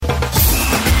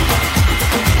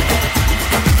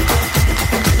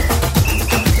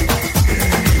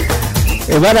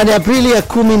Bwana, ni Aprili ya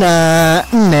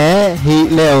 14 hii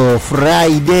leo,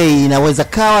 Friday. Inaweza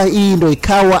kawa hii ndio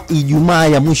ikawa Ijumaa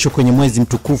ya mwisho kwenye mwezi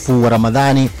mtukufu wa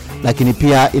Ramadhani, lakini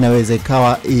pia inaweza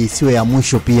ikawa isiwe ya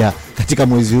mwisho pia katika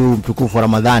mwezi huu mtukufu wa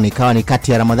Ramadhani, ikawa ni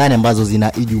kati ya Ramadhani ambazo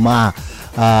zina Ijumaa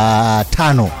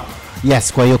 5.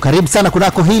 Yes, kwa hiyo karibu sana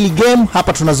kunako Hili game.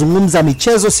 Hapa tunazungumza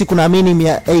michezo. Siku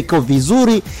naamini iko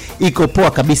vizuri, iko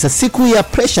poa kabisa. Siku ya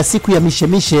pressure, siku ya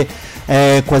mishemishe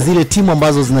kwa zile timu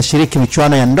ambazo zinashiriki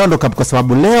michuano ya Ndondo Cup, kwa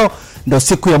sababu leo ndo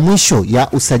siku ya mwisho ya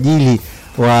usajili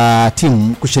wa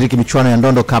timu kushiriki michuano ya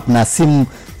Ndondo Cup, na simu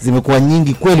zimekuwa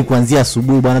nyingi kweli kuanzia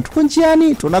asubuhi. Bwana, tuko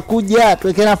njiani, tunakuja,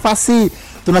 tuweke nafasi,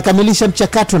 tunakamilisha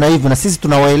mchakato na hivyo, na sisi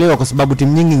tunawaelewa kwa sababu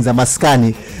timu nyingi za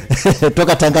maskani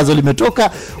toka tangazo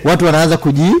limetoka watu wanaanza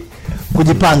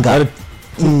kujipanga.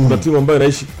 Kuna timu ambayo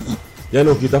inaishi, yani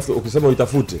ukisema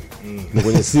uitafute ni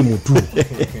kwenye simu tu.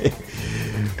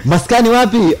 Maskani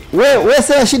wapi? Wewe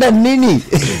sasa shida ni nini?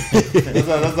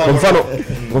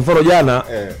 Kwa mfano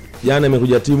jana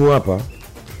imekuja timu hapa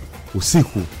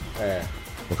usiku.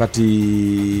 Wakati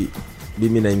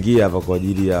mimi naingia hapa kwa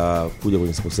ajili ya kuja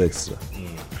kwenye Sports Extra.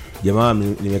 Jamaa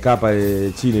nimekaa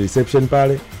pale chini reception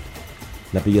pale,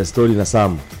 napiga story na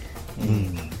Sam.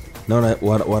 Naona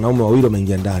wanaume wawili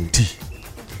wameingia ndani.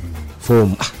 Form.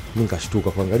 Mimi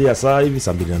nikashtuka kuangalia saa hivi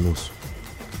 2:30.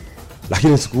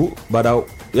 Lakini siku baada,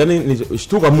 yani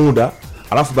nishtuka muda,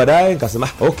 alafu baadaye nikasema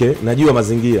okay, najua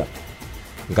mazingira.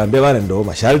 Nikamwambia bwana, ndo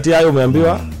masharti hayo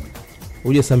umeambiwa.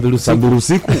 Uje 2:00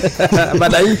 usiku.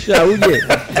 Badaisha uje.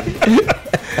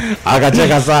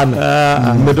 Akacheka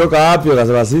sana. Mmetoka wapi?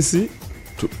 Akasema sisi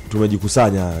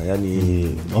tumejikusanya,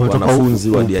 yani wanafunzi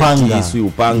wa DIT sio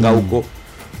Upanga huko.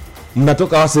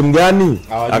 Mnatoka wasem gani?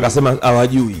 Akasema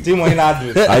hawajui. Timu haina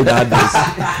address. Haina address.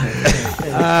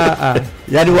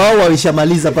 Yani wao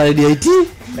walishamaliza pale DIT.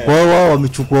 Wao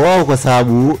wamechukua wao, kwa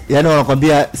sababu yani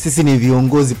wanakuambia sisi ni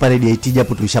viongozi pale DIT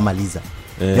japo tulishamaliza.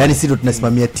 Yani sisi ndo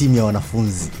tunasimamia timu ya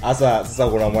wanafunzi. Sasa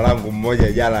kuna mwanangu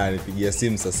mmoja jana alipigia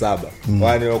simu saa 7.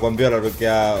 Kwani wanakuambia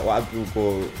anatokea wapi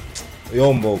huko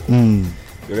Yombo huko.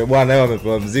 Yule bwana yeye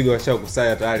amepewa mzigo,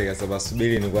 ashakusanya tayari, akasema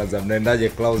subiri ni kwanza mnaendaje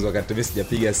Clouds wakati mimi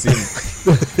sijapiga simu.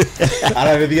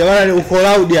 Anapiga bwana uko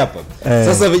loud hapa.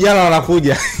 Sasa vijana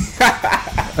wanakuja.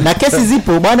 Na kesi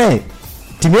zipo bwana.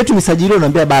 Timu yetu imesajiliwa,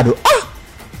 naambia bado.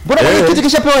 Mbona kitu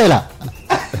kishapewa hela?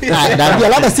 Naambia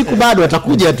labda siku bado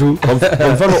atakuja tu.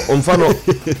 Kwa mfano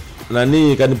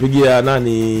nani kanipigia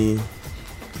nani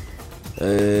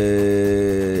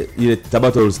ile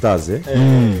Tabata All Stars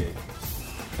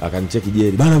akanicheki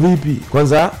Jerry. Bana vipi?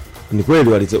 Kwanza ni kweli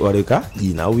waleka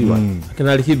jina au vipi?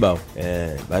 Akina Alikibao.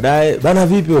 Baadaye bana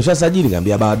vipi ushasajili?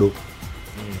 Ngambia bado.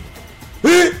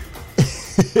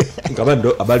 Kama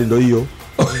ndo habari ndo hiyo.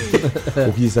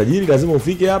 Ukijisajili lazima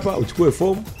ufike hapa uchukue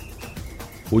form.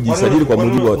 Ujisajili kwa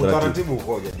mujibu wa utaratibu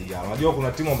ukoje digala. Unajua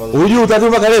kuna timu ambazo unajua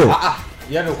utaratibu mpaka leo.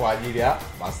 Yaani kwa ajili ya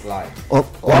maslahi.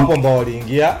 Wapo ambao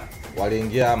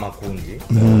waliingia makundi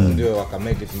ndio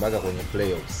wakamake it mpaka kwenye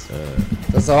playoffs.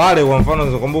 Sasa wale kwa mfano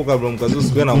unakumbuka Bro Mkazusi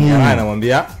kwenda Unyarani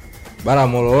anamwambia bana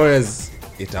Molores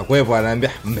itakwepo, anaambia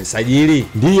mmesajili.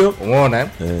 Ndio. Umeona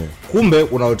kumbe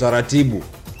una utaratibu,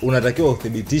 unatakiwa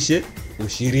uthibitishe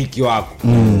ushiriki wako.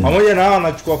 Pamoja na hao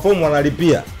wanachukua fomu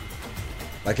wanalipia,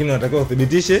 lakini unatakiwa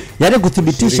uthibitishe. Yaani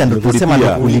kuthibitisha ndio tunasema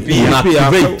ndio kulipia.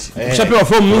 Ukishapewa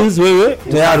form means wewe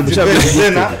tayari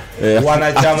umeshapewa.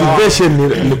 Wanachama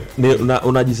activation ni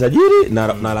unajisajili na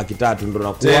 300 ndio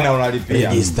unakuwa tena unalipia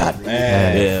registered.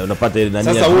 Unapata ile nani.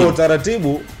 Sasa huo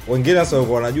utaratibu wengine sasa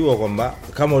wako wanajua kwamba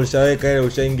kama ulishaweka ile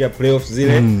ushaingia playoffs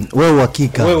zile, wewe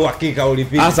uhakika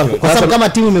ulipia. Kwa sababu kama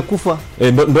timu imekufa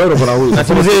ndio kuna huyu. Na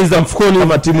timu zile za mfukoni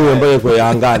kama timu ambayo iko ya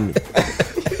angani.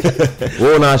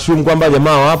 Wewe unaashumu kwamba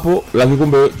jamaa wapo, lakini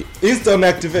kumbe Insta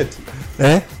umeactivate.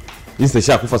 Insta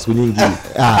shakufa siku nyingi.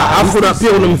 Alafu na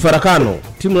pia una mfarakano.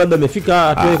 Timu labda imefika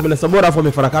atoe 17 bora afu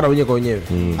amefarakana wenyewe kwa wenyewe.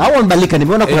 Hao mbalimbali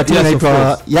nimeona kuna timu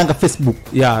inaitwa Yanga Facebook.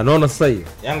 Naona sasa hiyo.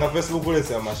 Yanga Facebook ile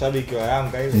sema mashabiki wa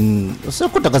Yanga ile. Sio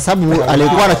kuta kwa sababu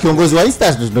alikuwa na kiongozi wa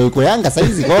Insta ndio yuko Yanga sasa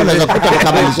hizi. Kwa hiyo unaweza kuta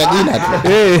kukamilisha jina tu.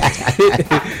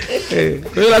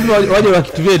 Kwa hiyo lazima waje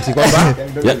wakitivate kwamba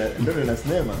ndio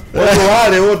inasema.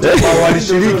 Wale wote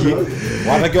walishiriki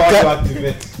wanatakiwa waje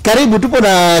activate. Karibu, tupo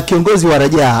na kiongozi wa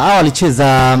Rajaa. Hao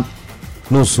walicheza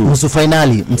nusu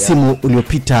finali msimu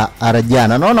uliopita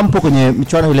Rajana. Naona mpo kwenye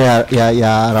michuano ile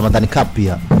ya Ramadhani Cup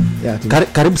pia.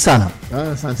 Karibu sana.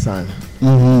 Asante sana.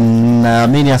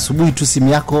 Naamini asubuhi tu simu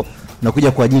yako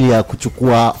nakuja kwa ajili ya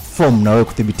kuchukua form na wewe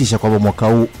kuthibitisha kwamba mwaka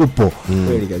huu upo.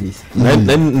 Kweli kabisa. Na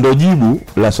ndio jibu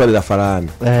la swali la Farahani.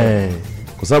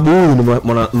 Kwa sababu huyu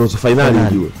ni nusu finali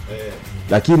ujue.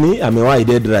 lakini amewahi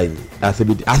deadline.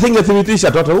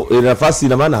 Athibitisha tu nafasi,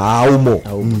 ina maana haumo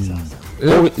sasa.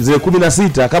 Zile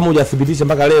 16 kama hujathibitisha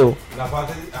mpaka leo,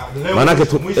 maana yake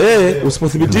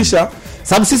usipothibitisha,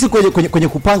 sababu sisi kwenye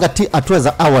kupanga hatua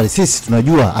za awali sisi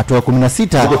tunajua hatua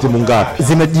 16 timu ngapi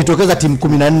zimejitokeza, timu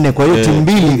 14, kwa hiyo timu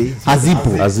mbili hazipo.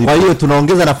 Kwa hiyo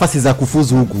tunaongeza nafasi za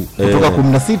kufuzu huku kutoka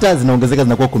 16 zinaongezeka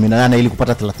zinakuwa 18 ili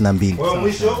kupata 32. Kwa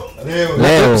mwisho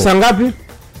leo saa ngapi?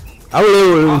 Au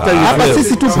leo hapa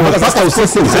sisi tupo sasa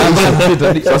usiku.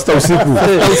 Sasa usiku.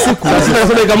 Sasa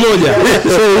kasoneka moja.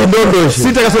 So ndondo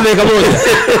 6 kasoneka moja.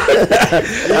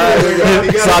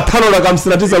 Saa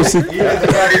 5:59 usiku.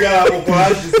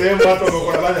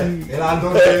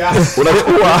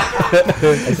 Unakuwa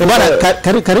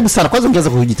bwana, karibu sana. Kwanza ungeweza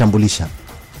kujitambulisha?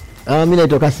 Mimi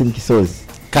naitwa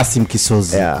Kasim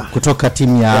Kisozi. Kutoka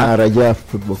timu ya Raja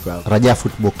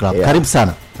Football Club. Karibu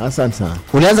sana. Asante sana.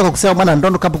 Ulianza kwa kusema bwana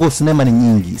ndondo kapo kwa sinema ni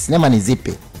nyingi. Sinema ni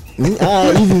zipi?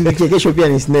 Hivi kesho pia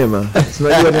ni sinema.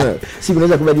 Unajua tena siku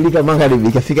inaweza kubadilika, magharibi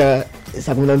ikafika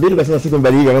saa 12 ukasema siku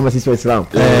mbadilika kama sisi Waislamu.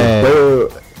 Kwa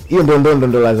hiyo hiyo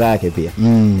ndo ladha yake pia.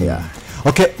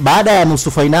 Okay, baada ya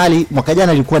nusu finali mwaka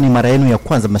jana ilikuwa ni mara yenu ya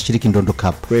kwanza mnashiriki Ndondo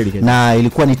Cup. Na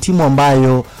ilikuwa ni timu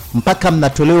ambayo mpaka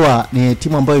mnatolewa ni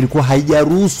timu ambayo ilikuwa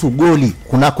haijaruhusu goli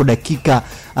kunako dakika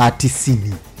 90.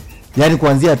 Yaani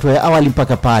kuanzia hatua ya awali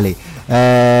mpaka pale.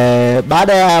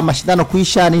 Baada ya mashindano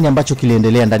kuisha, nini ambacho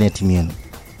kiliendelea ndani ya timu yenu?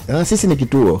 Sisi ni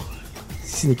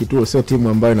kituo, sio timu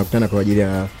ambayo inakutana kwa ajili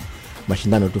ya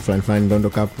mashindano tu fulani Ndondo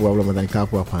Cup au Ramadhani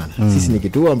Cup, hapana. Sisi ni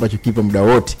kituo ambacho kipo muda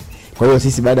wote. Kwa hiyo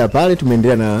sisi baada ya pale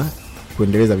tumeendelea na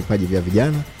kuendeleza vipaji vya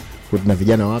vijana. Kuna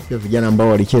vijana wapya, vijana ambao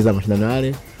walicheza mashindano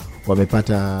yale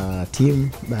wamepata timu,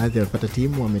 baadhi wamepata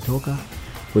timu wametoka.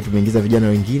 Kwa hiyo tumeingiza vijana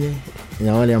wengine,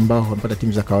 na wale ambao wamepata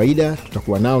timu za kawaida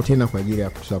tutakuwa nao tena kwa ajili ya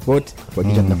kusupport, kwa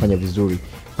ajili tunafanya vizuri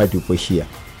pale tulipoishia.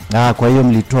 Kwa hiyo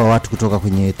mlitoa watu kutoka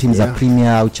kwenye timu za Premier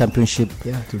au Championship?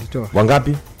 Tulitoa.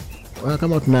 Wangapi?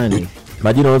 Kama 8.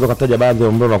 Majina unaweza kutaja baadhi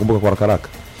ambao unakumbuka kwa haraka?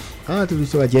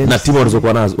 Tulitoa James. Na timu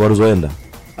walizokuwa nazo walizoenda?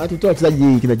 Tulitoa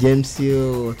wachezaji kina James,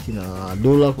 kina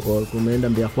Dula wameenda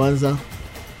Mbeya Kwanza.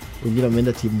 Wengine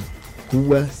wameenda timu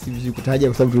kubwa, siwezi kutaja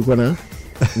kwa sababu tulikuwa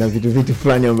na vitu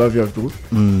fulani ambavyo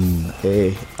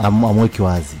amweki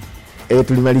wazi.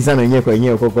 Tulimalizana wenyewe kwa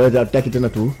wenyewe, kwa hiyo hatutaki tena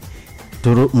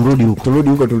turudi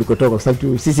huko tulikotoka, kwa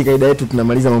sababu sisi kaida yetu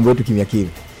tunamaliza mambo yetu kimya.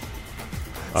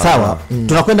 Sawa.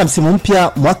 Tunakwenda msimu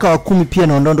mpya, mwaka wa 10 pia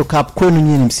na Ndondo Cup. Kwenu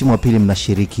nyinyi ni msimu wa pili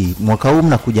mnashiriki. Mwaka huu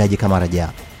mnakujaje kama Raja?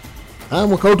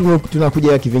 Mwaka huu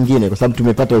tunakuja kivingine kwa sababu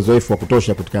tumepata uzoefu wa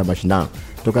kutosha katika mashindano.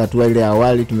 Toka hatua ile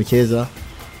awali tumecheza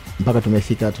mpaka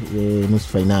tumefika nusu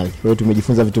finali. Kwa hiyo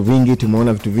tumejifunza vitu vingi,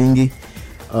 tumeona vitu vingi.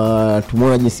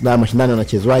 Tumeona jinsi mashindano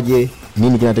yanachezwaje,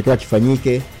 nini kinatakiwa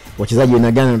kifanyike, wachezaji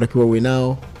wana gani wanatakiwa uwe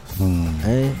nao.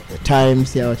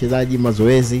 Times ya wachezaji,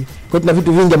 mazoezi. Kwa hiyo tuna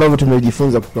vitu vingi ambavyo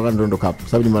tumejifunza kutoka Ndondo Cup. Kwa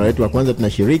sababu ni mara yetu ya kwanza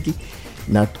tunashiriki,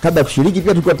 na kabla ya kushiriki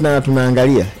pia tulikuwa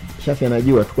tunaangalia. Shafi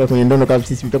anajua tulikuwa kwenye Ndondo Cup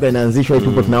sisi kutoka inaanzishwa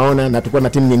tupo tunaona, na tulikuwa na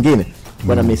timu nyingine.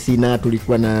 Tulikuwa na Messina,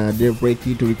 tulikuwa na Daybreak,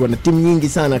 tulikuwa na timu nyingi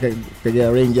sana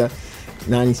katika Ranger.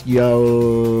 Nani sijui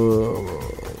hao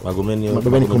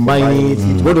Magomeni Combine.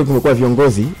 Wote tumekuwa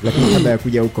viongozi, lakini kabla ya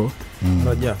kuja huko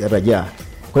Raja.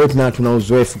 Kwa hiyo tuna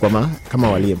uzoefu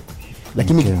kama walimu.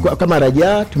 Lakini kama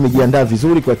Raja tumejiandaa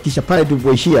vizuri kuhakikisha pale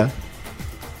tulipoishia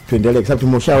tuendelee, kwa sababu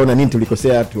tumeshaona nini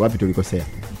tulikosea, wapi tulikosea.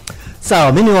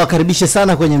 Sawa, mimi niwakaribishe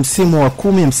sana kwenye msimu wa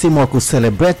 10, msimu wa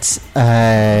kucelebrate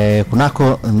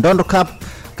kunako Ndondo Cup.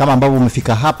 Kama ambavyo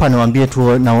umefika hapa, niwaambie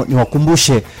tu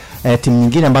niwakumbushe timu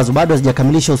nyingine ambazo bado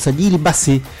hazijakamilisha usajili.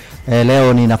 Basi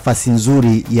leo ni nafasi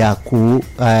nzuri ya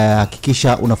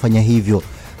kuhakikisha unafanya hivyo.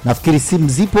 Nafikiri simu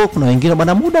zipo, kuna wengine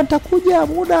bwana muda nitakuja,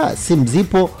 simu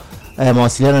zipo.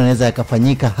 Mawasiliano yanaweza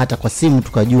yakafanyika hata kwa simu,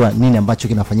 tukajua nini ambacho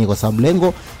kinafanyika, kwa sababu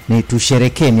lengo ni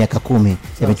tusherekee miaka 10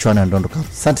 ya michuano ya Ndondo Cup.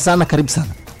 Asante sana, karibu sana.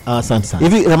 Asante sana.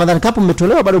 Hivi Ramadhani Cup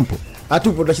mmetolewa bado mpo?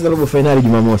 Tupo, tutacheza robo finali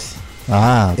Jumamosi.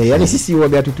 Okay. Yani sisi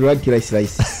huaga tutulaki rahisi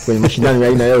kwenye mashindano ya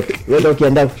aina yote. Wewe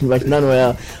ukiandaa mashindano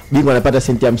ya bingwa anapata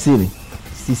senti 50.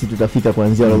 Sisi tutafika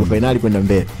kuanzia robo finali kwenda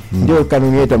mbele. Ndio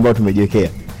kanuni yetu ambayo tumejiwekea.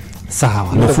 Sawa.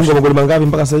 Umefunga magoli mangapi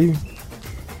mpaka sasa hivi?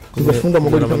 Tumefunga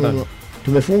magoli kama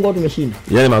tumefunga au tumeshinda?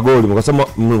 Yaani magoli, kwa sababu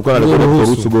mlikuwa na rekodi ya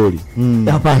kuruhusu goli.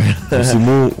 Hapana.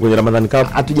 Msimu kwenye Ramadhani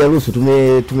Cup hatujaruhusu.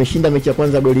 Tumeshinda mechi ya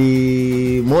kwanza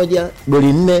goli 1,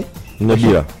 goli 4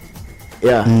 bila.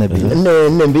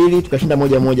 4-2, tukashinda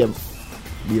 1-1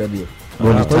 bila.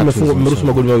 Goli Kwa hiyo tatu. mmeruhusu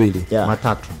magoli mawili. Yeah.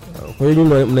 Matatu. Kwa hiyo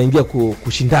nyinyi mnaingia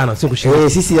kushindana, sio kushindana.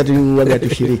 Sisi hatuwaga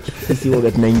tushiriki. Sisi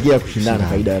waga tunaingia kushindana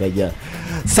kaida ya raja.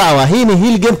 Sawa, hii ni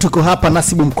Hili Game, tuko hapa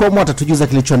Nasibu Mkomo atatujuza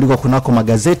kilichoandikwa kunako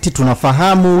magazeti.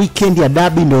 Tunafahamu weekend ya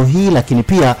derby ndio hii, lakini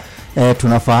pia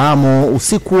tunafahamu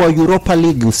usiku wa Europa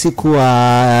League, usiku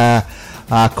wa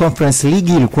Conference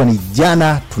League ilikuwa ni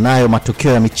jana. Tunayo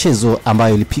matokeo ya michezo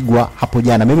ambayo ilipigwa hapo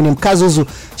jana. Mimi ni Mkazuzu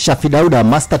Shafi Dauda,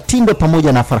 Master Tindo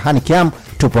pamoja na Farhani Kiam,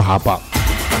 tupo hapa.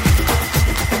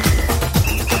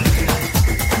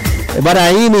 Bada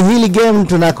hii ni Hili Game,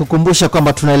 tunakukumbusha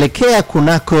kwamba tunaelekea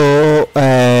kunako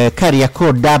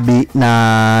Kariakoo derby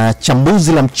na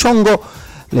chambuzi la mchongo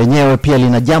lenyewe pia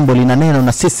lina jambo, lina neno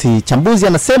na sisi. Chambuzi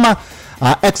anasema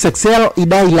XXL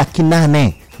idai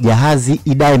 800,000, Jahazi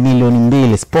idai milioni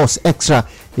 2, Sports Extra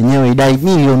yenyewe idai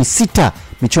milioni 6.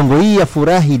 Michongo hii ya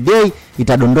Furahi Day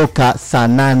itadondoka saa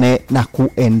 8 na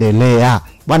kuendelea.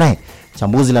 Bwana,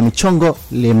 chambuzi la michongo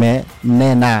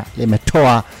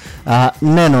limetoa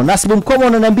neno. Nasibu Mkomo,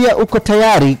 unaniambia uko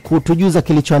tayari kutujuza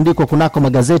kilichoandikwa kunako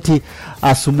magazeti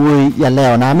asubuhi ya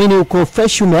leo. Naamini uko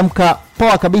fresh, umeamka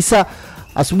poa kabisa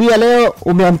asubuhi ya leo.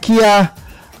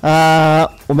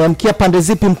 Umeamkia pande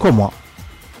zipi Mkomo?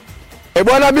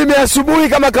 Bwana, mimi asubuhi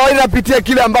kama kawaida napitia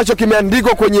kile ambacho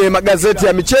kimeandikwa kwenye magazeti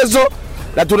ya michezo,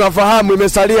 na tunafahamu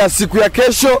imesalia siku ya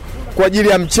kesho kwa ajili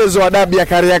ya mchezo wa dabi ya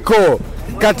Kariakoo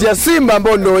kati ya Simba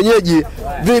ambao ndio wenyeji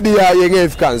dhidi ya Young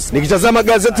Africans. Nikitazama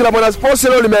gazeti la Mwanasports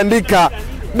leo limeandika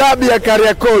dabi ya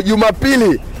Kariakoo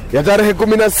Jumapili ya tarehe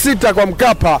 16 kwa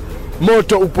Mkapa,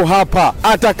 moto upo hapa,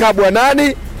 atakabwa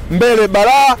nani? Mbele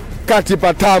balaa, kati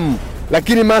patamu.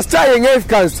 Lakini Master Young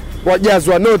Africans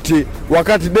wajazwa noti,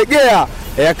 wakati Degea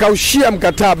yakaushia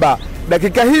mkataba.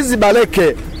 Dakika hizi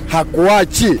Baleke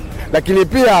hakuachi. Lakini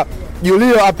pia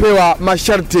Julio apewa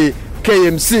masharti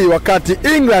KMC, wakati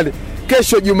England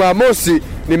kesho Jumamosi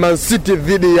ni Man City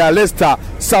dhidi ya Leicester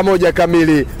saa 1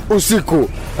 kamili usiku.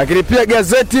 Lakini pia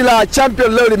gazeti la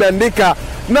Champion leo limeandika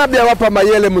Nabi awapa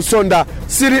Mayele Musonda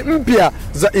siri mpya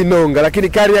za Inonga. Lakini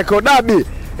Kariakoo derby,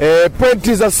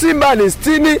 pointi za Simba ni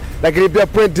 60, lakini pia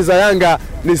pointi za Yanga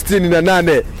ni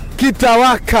 68.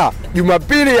 Kitawaka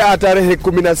Jumapili ya tarehe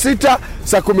 16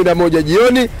 saa 11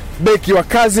 jioni. Beki wa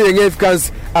kazi Young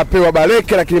Africans apewa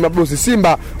Baleke, lakini mabosi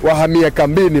Simba wahamia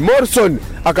kambini. Morrison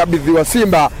akabidhiwa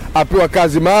Simba, apewa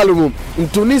kazi maalum.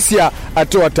 Mtunisia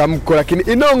atoa tamko, lakini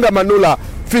Inonga Manula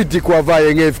fiti kuwavaa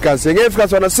Young Africans. Young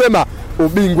Africans wanasema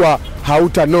ubingwa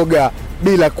hautanoga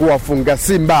bila kuwafunga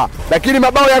Simba. Lakini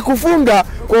mabao ya kufunga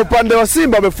kwa upande wa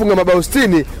Simba wamefunga mabao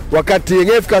 60, wakati Young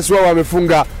Africans wao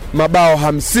wamefunga mabao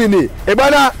 50.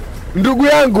 Bwana, ndugu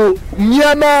yangu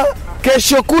mnyama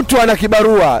kesho kutwa ana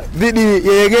kibarua dhidi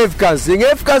ya Young Africans. Young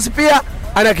Africans pia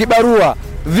ana kibarua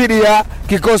dhidi ya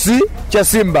kikosi cha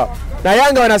Simba. Na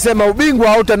Yanga wanasema ubingwa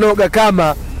hautanoga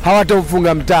kama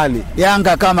hawatamfunga mtani.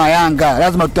 Yanga kama Yanga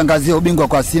lazima tutangazie ubingwa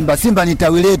kwa Simba. Simba ni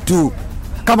tawi letu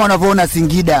kama unavyoona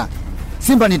Singida.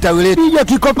 Simba ni tawi letu. Piga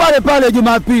kiko pale pale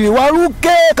Jumapili, waruke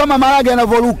kama Marage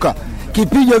yanavyoruka.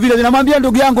 Kipijo vile ninamwambia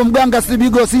ndugu yangu mganga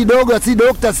Sibigo, si dogo, si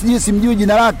dokta, si mjui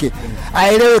jina lake,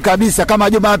 aelewe kabisa kama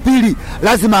Jumapili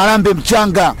lazima alambe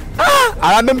mchanga.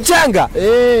 Alambe mchanga?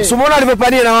 Sumona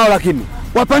alivyopania na wao, lakini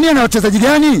wapania na wachezaji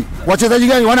gani? Wachezaji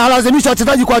gani wanalazimisha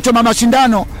wachezaji kuachoma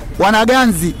mashindano?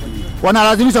 Wanaganzi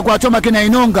wanalazimisha kuachoma kina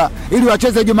Inonga ili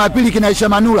wacheze Jumapili kina Isha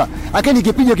Manula. Lakini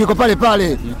kipijo kiko pale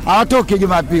pale, hawatoki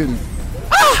Jumapili.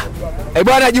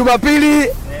 Bwana, Jumapili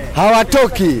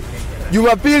hawatoki.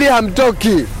 Jumapili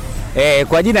hamtoki.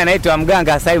 Kwa jina naitwa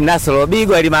mganga Salim Nasoro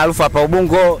Bigo, ili maarufu hapa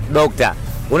Ubungo Dokta.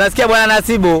 Unasikia bwana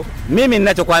Nasibu, mimi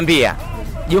ninachokwambia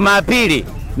Jumapili,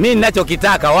 mimi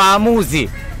ninachokitaka waamuzi,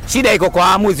 shida iko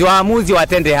kwa waamuzi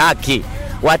watende haki.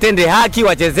 Watende haki,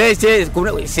 wachezeshe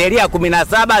sheria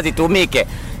 17 zitumike.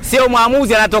 Sio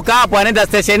mwamuzi anatoka hapo anaenda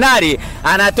stationary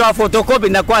anatoa photocopy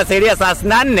na kwa sheria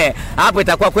 34, hapo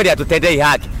itakuwa kweli hatutendei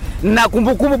haki. Na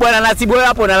kumbukumbu bwana Nasibu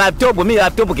hapo na laptop, mimi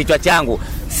laptop kichwa changu.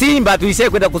 Simba tulishe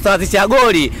kwenda kusawazisha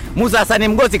goli. Musa Hassan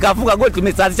Mgosi kafunga goli,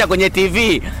 tumesawazisha kwenye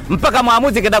TV. Mpaka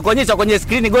mwamuzi kaenda kuonyesha kwenye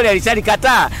screen goli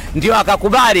alishalikataa, ndio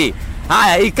akakubali.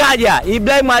 Haya, ikaja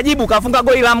Ibrahim Ajibu kafunga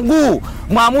goli la mguu,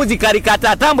 mwamuzi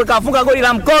kalikataa. Tambwe kafunga goli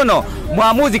la mkono,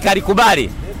 mwamuzi kalikubali.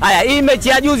 Haya, hii mechi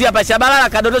ya juzi hapa Shabalala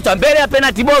kadondoshwa mbele ya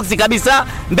penalty box kabisa,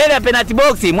 mbele ya penalty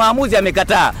box, mwamuzi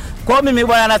amekataa. Kwa mimi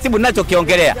bwana Nasibu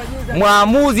ninachokiongelea,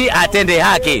 mwamuzi atende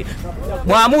haki.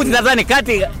 Mwamuzi nadhani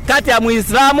kati ya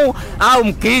Muislamu au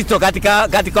Mkristo,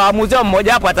 katika waamuzi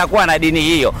mmoja hapo atakuwa na dini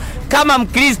hiyo. Kama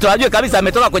Mkristo ajue kabisa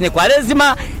ametoka kwenye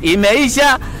Kwaresima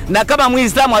imeisha, na kama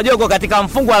Muislamu ajue uko katika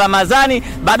mfungo wa Ramadhani,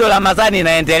 bado Ramadhani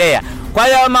inaendelea. Kwa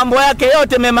hiyo mambo yake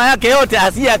yote, mema yake yote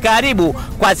asije karibu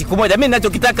kwa siku moja. Mimi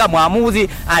ninachokitaka muamuzi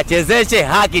achezeshe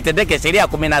haki, itendeke sheria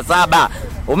 17.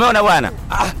 Umeona bwana?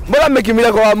 Mbona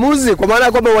mmekimbilia kwa waamuzi? Kwa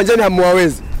maana kwamba uwanjani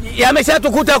hamuwawezi.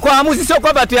 Yameshatukuta kwa waamuzi, sio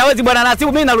kwamba tuyawezi bwana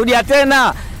Nasibu. Mimi narudia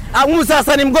tena. Musa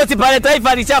Hassan Mgosi pale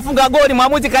Taifa alishafunga goli,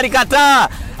 mwamuzi kalikataa.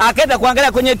 Akaenda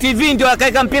kuangalia kwenye TV ndio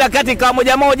akaeka mpira kati kwa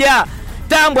 1-1.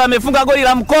 Tambo amefunga goli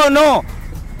la mkono,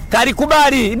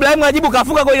 kalikubali. Ibrahim Ajibu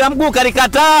kafunga goli la mguu,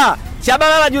 kalikataa.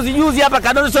 Shabalala juzi hapa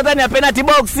kadondosha ndani ya penalty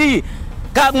box.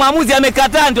 Mwamuzi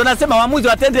amekataa, ndio nasema waamuzi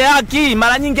watende haki.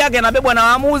 Mara nyingi yake anabebwa na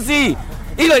waamuzi.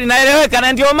 Hilo linaeleweka,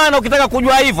 na ndio maana ukitaka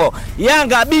kujua hivyo,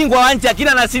 Yanga bingwa wa nchi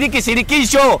akina na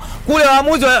shirikisho.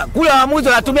 Kule waamuzi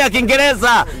wanatumia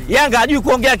Kiingereza. Yanga hajui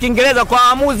kuongea Kiingereza kwa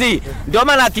waamuzi. Ndio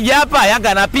maana akija hapa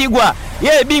Yanga anapigwa.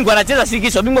 Yeye bingwa anacheza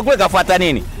shirikisho, bingwa kule kafuata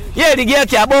nini? Yeye ligi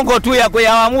yake ya bongo tu ya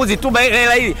waamuzi,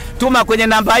 tuma kwenye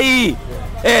namba hii.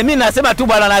 Mimi nasema tu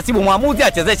bwana Nasibu, muamuzi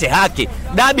achezeshe haki.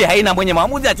 Dabi haina mwenye,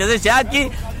 muamuzi achezeshe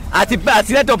haki.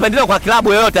 Asilete upendeleo kwa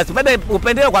klabu yoyote, asipende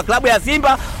upendeleo kwa klabu ya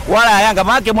Simba wala ya Yanga.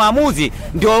 Maana muamuzi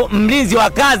ndio mlinzi wa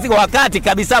kazi wakati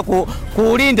kabisa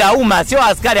kuulinda umma, sio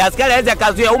askari. Askari hawezi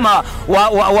akazuia umma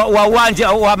wa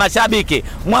uwanja wa mashabiki.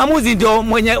 Muamuzi ndio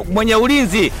mwenye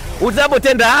ulinzi.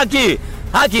 Utapotenda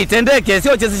haki itendeke,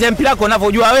 sio chezeshe mpira wako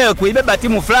unavyojua wewe kuibeba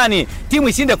timu fulani, timu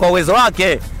ishinde kwa uwezo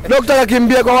wake. Dokta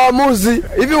kakimbia kwa waamuzi.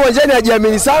 Hivi uwanjani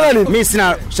hajiamini sana nini? Mimi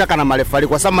sina shaka na marefali,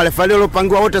 kwa sababu marefali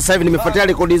waliopangiwa wote sasa hivi nimefuatilia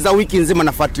rekodi za wiki nzima,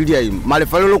 nafuatilia hii.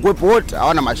 Marefali waliokuepo wote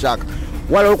hawana mashaka.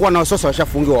 Wale walikuwa na wasosa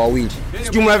washafungiwa wawili.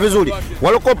 Sijumla vizuri.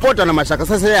 Walikuwa pote na mashaka.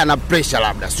 Sasa yeye ana pressure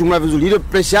labda. Sijumla vizuri. Ile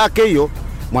pressure yake hiyo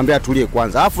mwambie atulie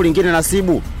kwanza. Alafu lingine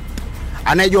Nasibu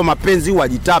anayejua mapenzi huwa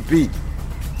ajitapi.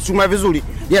 Sijumla vizuri.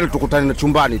 Yeye tukutane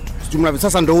chumbani tu.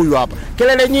 Sasa ndo huyu hapa.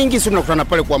 Kelele nyingi sisi tunakutana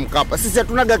pale kwa Mkapa. Sisi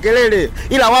hatunaga kelele.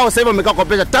 Ila wao sasa hivi wamekaa kwa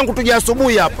pressure tangu tuje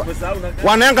asubuhi hapa.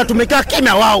 Wana Yanga tumekaa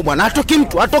kimya wao bwana. Hatoki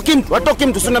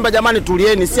mtu. Sisi namba jamani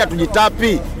tulieni, si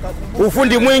hatujitapi.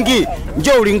 Ufundi mwingi,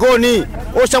 njoo ulingoni.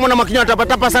 Oshamona makinyo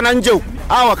atapatapa sana nje huko.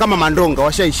 Hawa kama Mandonga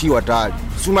washaishiwa tayari.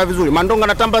 Suma vizuri. Mandonga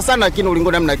anatamba sana lakini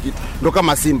ulingoni hamna kitu. Ndio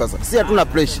kama Simba sasa. Si hatuna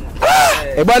pressure.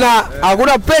 Bwana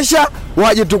hakuna pressure,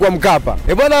 waje tu kwa Mkapa.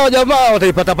 Bwana jamaa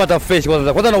wataipata fresh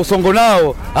kwanza na usongo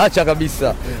nao, acha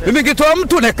kabisa. Mimi kitoa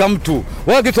mtu neka mtu.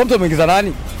 Wao kitoa mtu ameingiza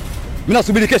nani? Mimi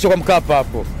nasubiri kesho kwa Mkapa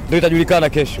hapo. Ndio itajulikana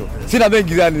kesho. Sina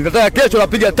mengi yani. Nataka kesho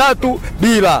napiga 3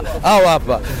 bila. Hao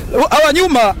hapa. Hawa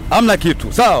nyuma hamna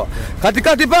kitu, sawa?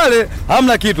 Katikati pale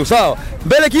hamna kitu, sawa?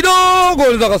 Mbele kidogo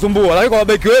unaweza kusumbua. Lakini kwa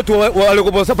mabeki wetu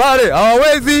waliokuwa pale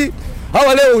hawawezi.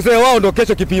 Hawa leo uzee wao ndio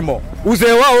kesho kipimo.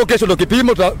 Uzee wao kesho ndio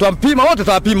kipimo, tutampima wote,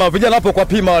 tutapima vijana hapo kwa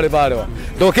pima wale pale.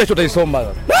 Ndio kesho tutaisoma.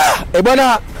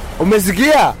 Bwana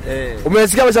umesikia?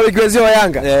 Umesikia mashabiki wenzao wa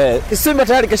Yanga? Simba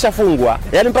tayari keshafungwa.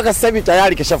 Yaani mpaka sasa hivi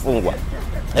tayari keshafungwa.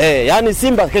 Yaani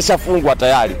Simba keshafungwa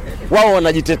tayari. Wao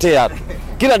wanajitetea tu.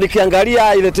 Kila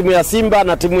nikiangalia ile timu ya Simba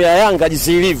na timu ya Yanga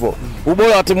jinsi ilivyo,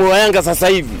 ubora wa timu ya Yanga sasa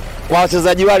hivi kwa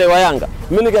wachezaji wale wa Yanga,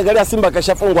 mimi nikiangalia Simba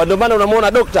keshafungwa. Ndio maana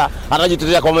unamuona dokta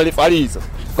anajitetea kwa marefali hizo,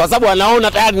 kwa sababu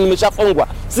anaona tayari nimeshafungwa.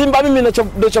 Simba mimi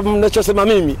ninachosema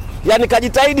mimi, yani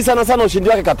kajitahidi sana ushindi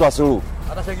wake katoa suluhu.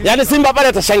 Yani Simba pale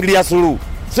atashangilia suluhu,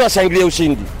 sio ashangilie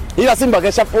ushindi. Ila Simba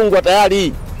keshafungwa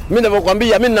tayari. Mimi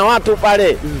ninavyokuambia, mimi na watu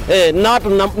pale na watu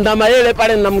na Mayele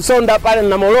pale, na Msonda pale,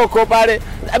 na Moroko pale.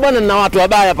 Bwana nina watu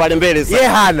wabaya pale mbele sasa. Yeye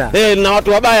hana. Na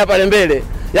watu wabaya pale mbele.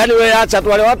 Yaani wewe acha tu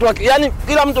wale watu yani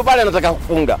kila mtu pale anataka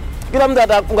kufunga. Kila mtu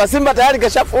anataka kufunga. Simba tayari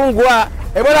keshafungwa.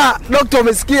 Bwana dokta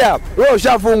umesikia? Wewe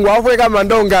ushafungwa, afu kama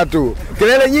Mandonga tu.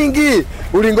 Kelele nyingi,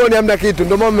 ulingoni hamna kitu.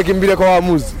 Ndio maana mmekimbilia kwa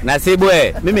waamuzi. Nasibu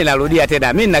mimi narudia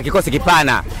tena. Mimi nina kikosi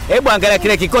kipana. Hebu angalia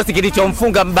kile kikosi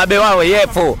kilichomfunga mbabe wao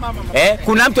Yefu.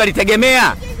 Kuna mtu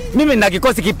alitegemea. Mimi nina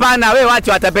kikosi kipana, wewe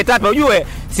wacha watapetape. Ujue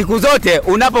siku zote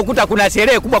unapokuta kuna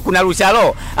sherehe kubwa, kuna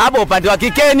rushalo hapo upande wa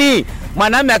kikeni,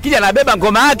 mwanamume akija anabeba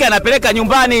ngoma yake anapeleka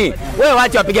nyumbani. Wewe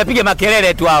wacha wapige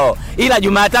makelele tu hao. Ila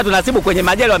Jumatatu Nasibu kwenye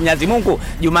majali wa Mwenyezi Mungu,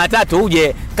 Jumatatu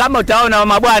uje. Kama utaona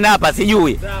mabwana hapa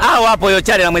sijui. Hao hapo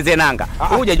Yochale na Mweze Nanga.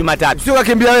 Uje Jumatatu. Sio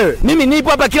kakimbia wewe. Mimi nipo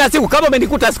hapa kila siku. Kama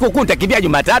umenikuta sikukuu nitakimbia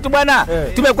Jumatatu bwana.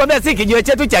 Tumekuambia si kijiwe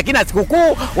chetu cha hakina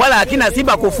sikukuu wala hakina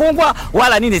Simba kufungwa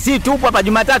wala nini. Si tupo hapa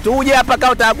Jumatatu uje hapa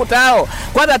kama utakuta hao.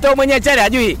 Kwanza toa mwenye Chale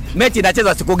hajui mechi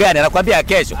inachezwa siku gani, anakuambia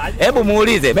kesho. Hebu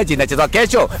muulize mechi inachezwa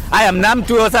kesho. Haya mna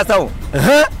mtu huyo sasa huyo.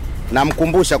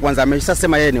 Namkumbusha kwanza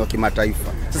ameshasema yeye ni wa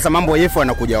kimataifa. Sasa mambo yefu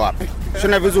yanakuja wapi?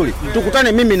 Shona vizuri.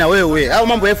 Tukutane mimi na wewe. Au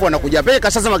mambo yefu yanakuja. Peke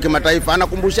kashasema kimataifa,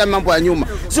 anakumbusha mambo ya nyuma.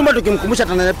 Simba tukimkumbusha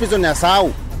Tanzania Prison ya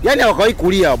sahau. Yaani hawakawai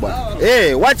kulia bwana.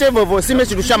 Wacha hivyo si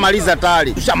mechi tushamaliza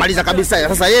tayari. Tushamaliza kabisa.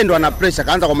 Sasa yeye ndo ana pressure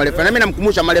kaanza kwa marefa. Na mimi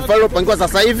namkumbusha marefa waliopangiwa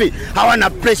sasa hivi hawana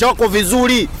pressure, wako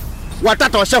vizuri.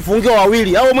 watatu washafungiwa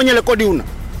wawili, au mwenye rekodi una.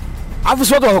 Alafu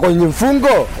si watu wako kwenye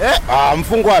mfungo?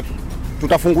 Mfungo wapi?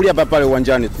 Tutafungulia pale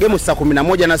uwanjani. Game saa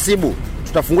 11 Nasibu,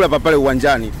 tutafungulia pale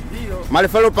uwanjani.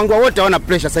 Marefa waliopangwa wote hawana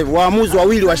pressure sasa hivi. Waamuzi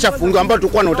wawili washafungiwa ambao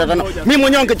tulikuwa na utata nao. Mimi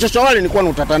mwenyewe ningechoshwa wale nilikuwa na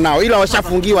utata nao, ila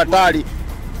washafungiwa tayari.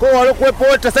 Kwa hiyo waliokuwepo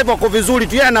wote sasa hivi wako vizuri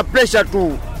tu, yeye ana pressure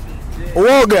tu.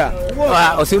 Uoga.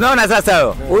 Usiunaona sasa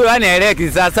huyo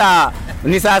anaeleki sasa.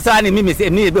 Ni sasa ni mimi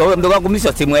mdogo wangu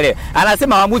mlisho simuelewe.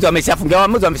 Anasema waamuzi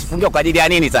wameshafungiwa kwa ajili ya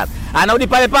nini sasa? Anarudi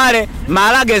pale pale,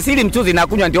 maharage sili mchuzi na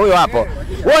kunywa ndio huyo hapo.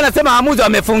 Wewe unasema waamuzi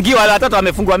wamefungiwa, wale watatu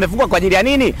wamefungwa kwa ajili ya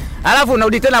nini? Alafu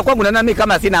unarudi tena kwangu na mimi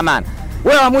kama sina maana.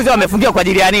 Wewe waamuzi wamefungiwa kwa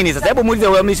ajili ya nini sasa? Hebu muulize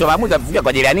wewe mlisho waamuzi wamefungiwa kwa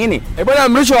ajili ya nini? Bwana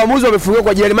mlisho waamuzi wamefungiwa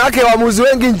kwa ajili ya maana waamuzi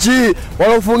wengi nchi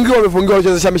waliofungiwa wamefungiwa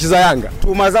kuchezesha mechi za Yanga.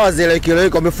 Tuma zao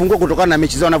zielekeleki wamefungiwa kutokana na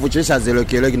mechi zao wanavyochezesha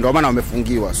zielekeleki, ndio maana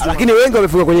wamefungiwa. Lakini wengi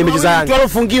wamefungiwa kwenye mechi za Yanga.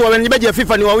 Waliofungiwa wenye beji ya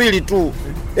FIFA ni wawili tu.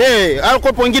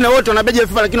 Alikopo wengine wote wana beji ya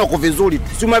FIFA lakini wako vizuri.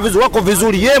 Sima vizuri wako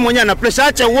vizuri. Yeye mwenyewe ana pressure,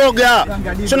 acha uoga.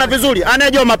 Sio vizuri.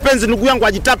 Anajua mapenzi ndugu yangu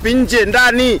ajitapi nje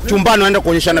ndani. Chumbani aenda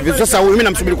kuonyeshana vizuri. Sasa huyu mimi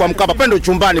namsubiri kwa Mkapa pendo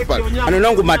chumbani pale. Maneno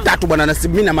yangu matatu bwana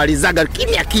Nasibu mimi namalizaga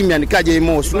kimya nikaje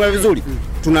imo. Sio vizuri.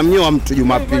 Tunamnyoa mtu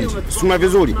Jumapili. Sio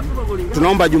vizuri.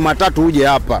 Tunaomba Jumatatu uje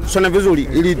hapa. Sio vizuri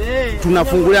ili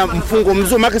tunafungulia mfungo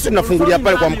mzuri. Maana sisi tunafungulia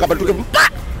pale kwa Mkapa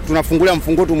tunafungulia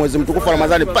mfungo tu mwezi mtukufu wa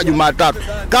Ramadhani pa Jumatatu.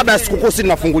 Kabla sikukuu sisi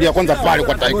tunafungulia kwanza pale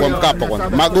kwa Mkapa kwanza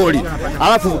magoli.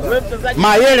 Alafu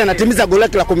Mayele anatimiza goli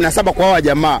lake la 17 kwa hawa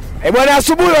jamaa. Bwana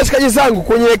asubuhi washikaji zangu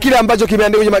kwenye kile ambacho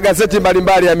kimeandikwa kwenye magazeti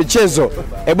mbalimbali ya michezo.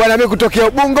 Bwana mimi kutokea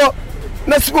Ubungo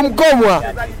na siku mkomwa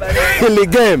Hili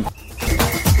game.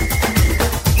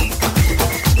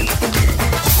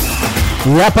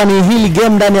 Hapa ni Hili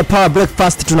game ndani ya Power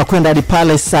Breakfast, tunakwenda hadi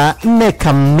pale saa 4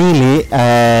 kamili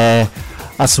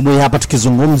asubuhi hapa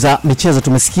tukizungumza michezo.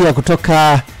 Tumesikia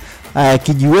kutoka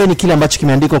kijiweni kile ambacho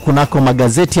kimeandikwa kunako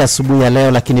magazeti asubuhi ya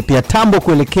leo, lakini pia tambo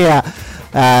kuelekea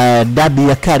dabi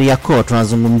ya Kariakoo.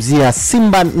 Tunazungumzia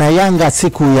Simba na Yanga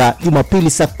siku ya Jumapili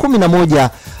saa 11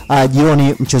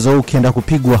 jioni, mchezo huu ukienda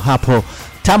kupigwa hapo.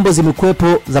 Tambo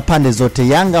zimekuepo za pande zote,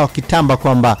 Yanga wakitamba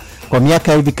kwamba kwa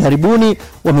miaka hivi karibuni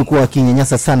wamekuwa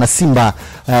wakinyanyasa sana Simba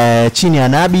chini ya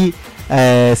Nabi.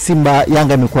 Simba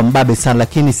Yanga imekuwa mbabe sana,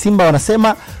 lakini Simba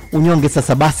wanasema unyonge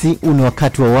sasa basi ni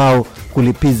wakati wa wao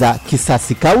kulipiza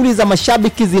kisasi. Kauli za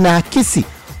mashabiki zinaakisi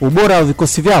ubora wa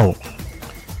vikosi vyao.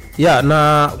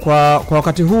 Na kwa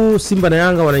wakati huu Simba na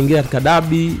Yanga wanaingia katika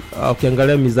dabi.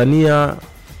 Ukiangalia mizania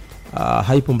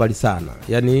haipo mbali sana.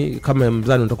 Yaani kama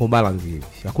mzani unataka balance hivi.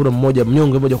 Hakuna mmoja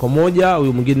mnyonge moja kwa moja,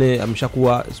 huyu mwingine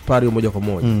ameshakuwa spari moja kwa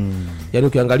moja. Yaani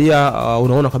ukiangalia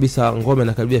unaona kabisa ngome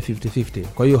inakaribia 50-50.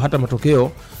 Kwa hiyo hata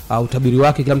matokeo utabiri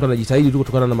wake kila mtu anajitahidi tu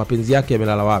kutokana na mapenzi yake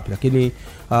yamelala wapi. Lakini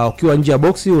ukiwa nje ya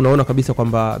boksi unaona kabisa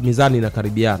kwamba mizani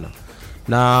inakaribiana.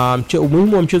 Na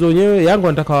umuhimu wa mchezo wenyewe, Yanga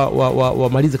wanataka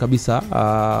wamalize kabisa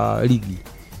ligi.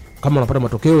 Kama wanapata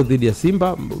matokeo dhidi ya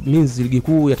Simba, means ligi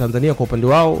kuu ya Tanzania kwa upande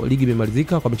wao ligi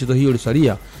imemalizika. Kwa michezo hiyo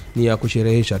iliyosalia ni ya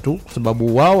kusherehesha tu, kwa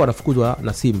sababu wao wanafukuzwa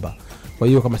na Simba. Kwa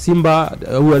hiyo kama Simba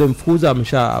huyu aliyemfukuza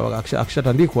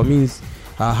akishatandikwa, means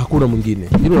hakuna mwingine.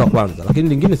 Hilo la kwanza. Lakini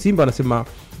lingine, Simba anasema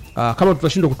kama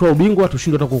tutashindwa kutoa ubingwa,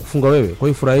 tushindwe hata kukufunga wewe. Kwa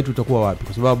hiyo furaha yetu itakuwa wapi?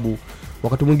 Kwa sababu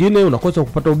wakati mwingine unakosa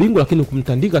kupata ubingwa, lakini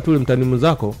kumtandika tu ile mtani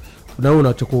mwenzako na wewe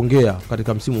unachokuongea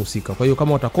katika msimu husika. Kwa hiyo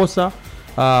kama watakosa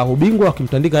ubingwa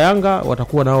wakimtandika Yanga,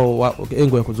 watakuwa nao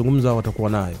engo ya kuzungumza watakuwa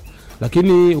nayo.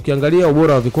 Lakini ukiangalia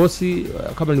ubora wa vikosi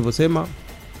kama nilivyosema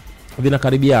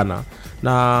vinakaribiana,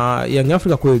 na Young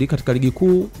Africa kweli katika ligi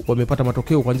kuu wamepata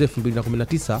matokeo kuanzia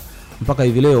 2019 mpaka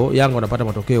hivi leo. Yanga wanapata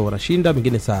matokeo, wanashinda,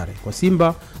 mengine sare. Kwa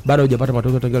Simba bado hajapata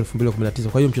matokeo tangu 2019.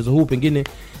 Kwa hiyo mchezo huu pengine,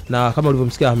 na kama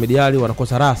ulivyomsikia Ahmed Ali,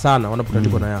 wanakosa raha sana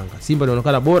wanapotandikwa na Yanga. Simba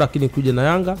inaonekana bora, lakini kuja na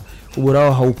Yanga ubora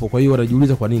wao haupo. Kwa hiyo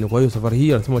wanajiuliza kwa nini. Kwa hiyo safari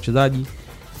hii anasema wachezaji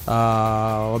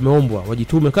wameombwa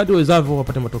wajitume kadri wawezavyo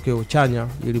wapate matokeo chanya,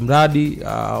 ili mradi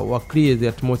wa create the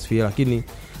atmosphere. Lakini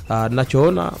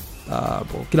ninachoona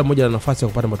kila mmoja ana nafasi ya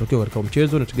kupata matokeo katika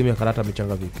mchezo, na tegemea karata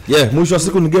amechanga vipi. Mwisho wa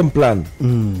siku ni game plan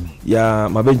ya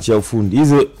mabenchi ya ufundi.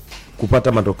 Hizo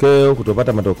kupata matokeo,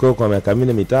 kutopata matokeo kwa miaka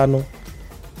 4-5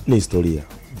 ni historia.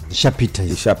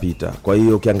 Ishapita. Kwa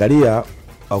hiyo ukiangalia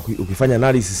ukifanya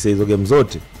analysis hizo game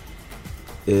zote,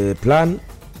 plan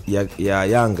ya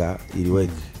Yanga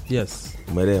iliweka.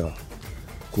 Umeelewa?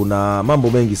 Kuna mambo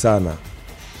mengi sana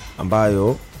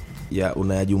ambayo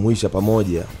unayajumuisha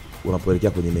pamoja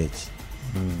unapoelekea kwenye mechi.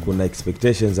 Kuna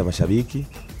expectations za mashabiki,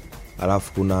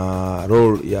 alafu kuna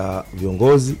role ya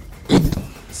viongozi,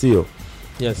 sio?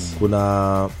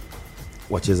 Kuna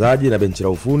wachezaji na benchi la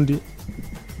ufundi.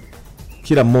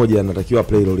 Kila mmoja anatakiwa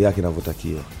play role yake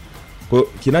inavyotakiwa. Kwa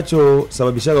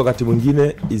kinachosababisha wakati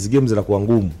mwingine hizo games zinakuwa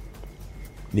ngumu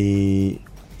ni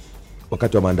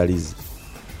wakati wa maandalizi,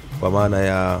 kwa maana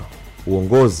ya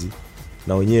uongozi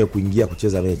na wenyewe kuingia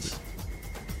kucheza mechi,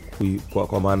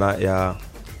 kwa maana ya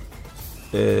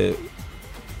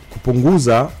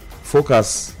kupunguza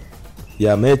focus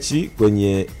ya mechi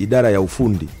kwenye idara ya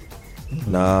ufundi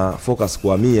na focus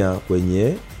kuhamia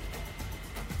kwenye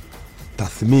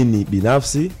tathmini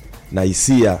binafsi na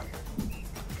hisia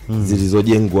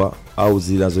zilizojengwa au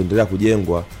zinazoendelea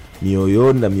kujengwa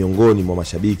mioyoni na miongoni mwa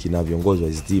mashabiki na viongozi wa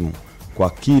hizo timu kwa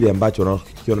kile ambacho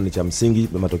wanakiona ni cha msingi,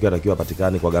 matokeo yatakiwa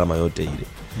patikane kwa gharama yote ile.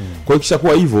 Kwa hiyo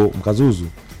kishakuwa hivyo Mkazuzu,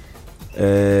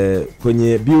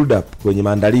 kwenye build up, kwenye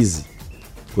maandalizi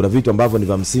kuna vitu ambavyo ni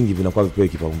vya msingi vinakuwa vipewe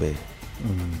kipaumbele.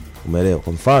 Umeelewa?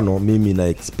 Kwa mfano mimi na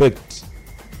expect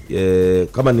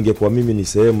kama ningekuwa mimi ni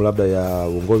sehemu labda ya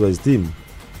uongozi wa hizo timu,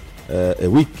 a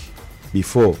week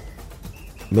before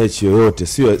mechi yoyote,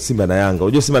 sio Simba na Yanga.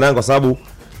 Unajua Simba na Yanga kwa sababu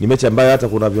ni mechi ambayo hata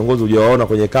kuna viongozi hujawaona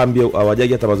kwenye kambi au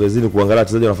hawajaji hata mazoezini kuangalia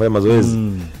wachezaji wanafanya mazoezi.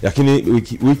 Lakini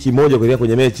wiki moja kuelekea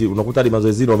kwenye mechi unakuta hadi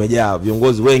mazoezini wamejaa,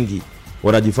 viongozi wengi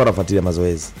wanajifara kufuatilia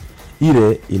mazoezi.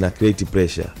 Ile ina create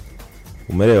pressure.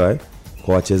 Umeelewa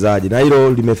kwa wachezaji, na hilo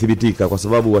limethibitika kwa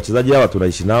sababu wachezaji hawa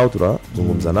tunaishi nao,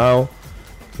 tunazungumza nao.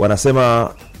 Wanasema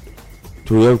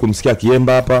tuliwahi kumsikia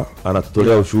Kiemba hapa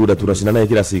anatutolea ushuhuda, tunashindana naye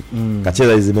kila siku.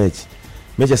 Kacheza hizo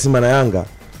mechi ya Simba na Yanga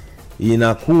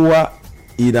inakuwa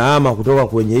inaama kutoka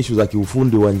kwenye issue za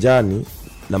kiufundi uwanjani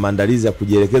na maandalizi ya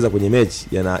kujielekeza kwenye mechi,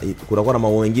 kunakuwa na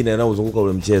mambo mengine yanayozunguka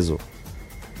ule mchezo.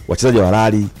 Wachezaji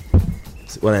walali,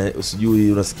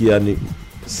 sijui unasikia ni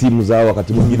simu zao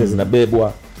wakati mwingine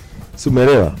zinabebwa, si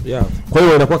umeelewa? Kwa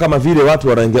hiyo inakuwa kama vile watu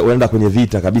wanaenda kwenye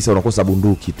vita kabisa, wanakosa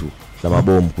bunduki tu na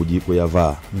mabomu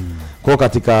kuyavaa. Kwa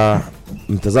katika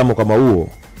mtazamo kama huo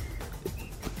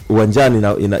uwanjani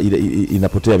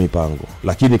inapotea mipango.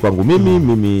 Lakini kwangu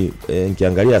mimi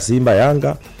nikiangalia Simba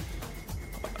Yanga,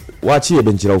 waachie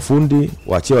benchi la ufundi,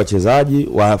 waachie wachezaji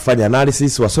wafanye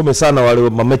analysis, wasome sana wale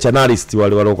match analyst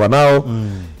wale waliokuwa nao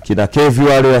kina Kevi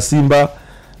wale wa Simba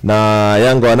na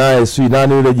Yanga wanaye sui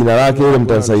nani yule jina lake yule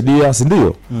mtanisaidia, si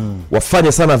ndio?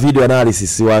 Wafanye sana video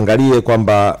analysis, waangalie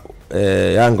kwamba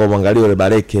Yanga muangalie yule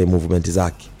Bareke movement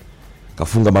zake.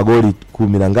 Kafunga magoli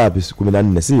 10 na ngapi?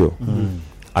 14, sio?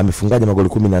 Amefungaje magoli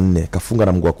 14? Kafunga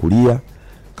na mguu wa kulia,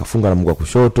 kafunga na mguu wa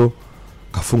kushoto,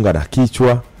 kafunga na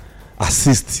kichwa.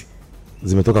 Assist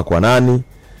zimetoka kwa nani?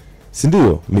 Si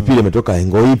ndio? Mipira imetoka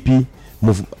engo ipi?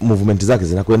 Movement zake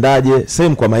zinakwendaje?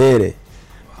 Same kwa Mayele.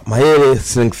 Mayele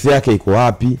strength yake iko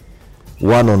wapi?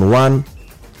 One on one.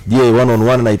 Je, one on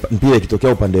one na mpira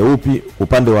ikitokea upande upi?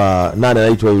 Upande wa nani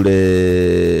anaitwa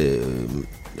yule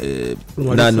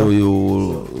nani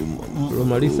huyu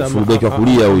fullback wa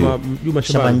kulia huyu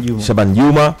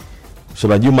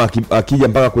Shaban Juma akija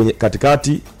mpaka kwenye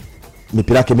katikati,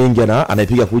 mipira yake mingi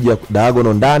anaipiga kuja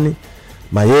diagonal ndani.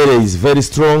 Mayele is very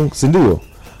strong, si ndio?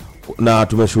 Na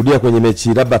tumeshuhudia kwenye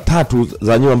mechi labda 3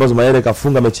 za nyuma ambazo Mayele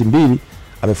kafunga mechi 2,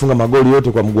 amefunga magoli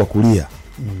yote kwa mguu wa kulia.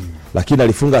 Lakini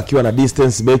alifunga akiwa na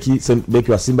distance,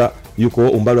 beki wa Simba yuko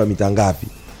umbali wa mita ngapi?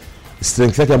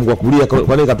 Strength yake ya mguu wa kulia,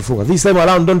 kwa nini katufunga? This time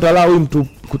around don't allow him to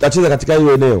kucheza katika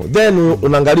hiyo eneo. Then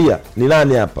unaangalia ni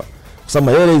nani hapa. Kwa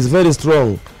sababu Mayele is very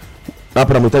strong.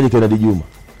 Hapa namhitaji Kennedy Juma.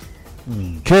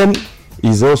 Ken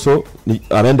is also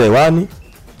anaenda hewani,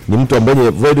 ni mtu ambaye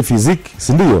very physique,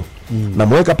 si ndio?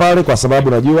 Namweka pale kwa sababu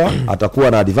najua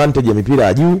atakuwa na advantage ya mipira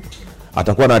ya juu,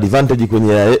 atakuwa na advantage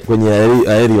kwenye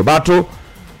aerial battle.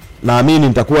 Naamini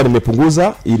nitakuwa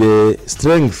nimepunguza ile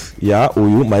strength ya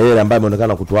huyu Mayele ambaye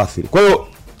ameonekana kutuathiri. Kwa hiyo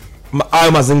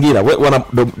hayo mazingira wana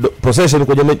possession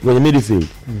kwenye midfield.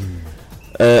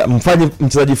 Mfanye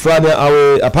mchezaji fulani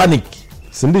awe panic,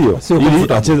 si ndio?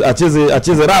 Ili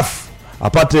acheze rough,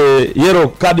 apate yellow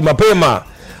card mapema.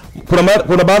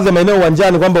 Kuna baadhi ya maeneo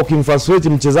uwanjani kwamba ukimfrustrate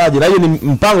mchezaji, na hiyo ni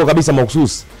mpango kabisa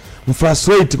mahususi.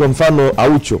 Mfrustrate kwa mfano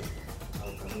Aucho,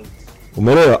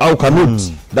 umeelewa, au Kanut,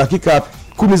 dakika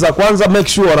 10 za kwanza make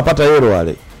sure wanapata yellow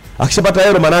wale. Akishapata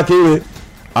yellow maana yake ile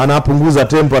anapunguza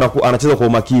tempo, anacheza kwa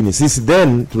umakini. Sisi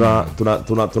then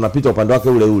tunapita upande wake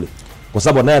ule kwa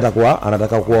sababu naye atakuwa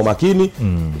anataka kuwa makini.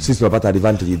 Sisi tunapata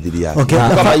advantage dhidi yake.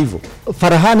 Kama hivyo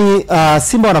Farahani,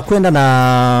 Simba wanakwenda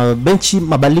na benchi,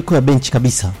 mabadiliko ya benchi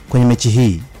kabisa kwenye mechi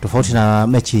hii, tofauti na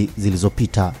mechi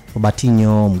zilizopita.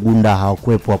 Batinho, Mgunda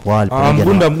hawakuepo hapo awali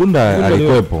pamoja. Mgunda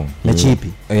alikuepo. Mechi ipi?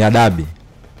 Ya dabi.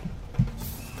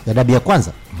 Ya dabi ya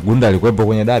kwanza? Mgunda alikuepo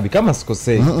kwenye dabi kama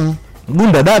sikosei.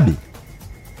 Mgunda dabi.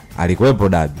 Alikuepo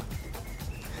dabi.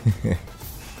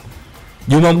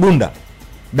 Juma Mgunda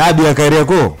dabi ya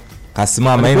Kariakoo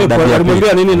kasimama. Hii ni dabi ya pili.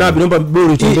 Alimwambia nini Nabi, naomba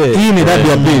bora utembee. Hii ni dabi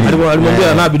ya pili.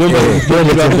 Alimwambia Nabi, naomba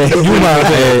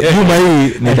Juma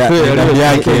hii ni dabi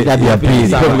yake, dabi ya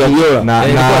pili. Na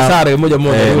sare moja.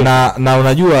 Na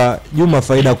unajua Juma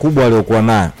faida kubwa aliyokuwa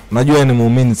nayo, unajua ni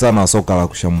muumini sana wa soka la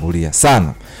kushambulia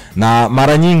sana, na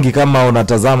mara nyingi kama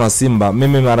unatazama Simba,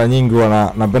 mimi mara nyingi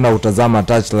napenda kutazama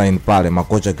touchline pale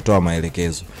makocha akitoa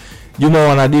maelekezo. Juma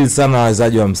wanadili sana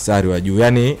wachezaji wa mstari wa juu,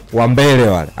 yani wa mbele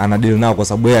wale anadili nao kwa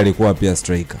sababu yeye alikuwa pia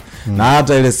striker. Na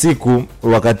hata ile siku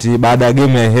wakati baada ya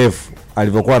game ya HF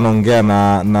alivyokuwa anaongea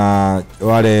na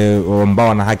wale ambao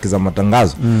wana haki za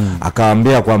matangazo,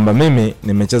 akawaambia kwamba mimi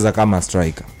nimecheza kama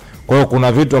striker. Kwa hiyo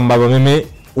kuna vitu ambavyo mimi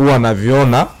huwa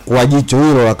naviona kwa jicho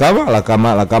hilo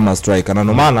la kama striker, na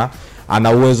ndio maana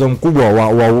ana uwezo mkubwa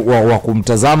wa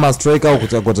kumtazama striker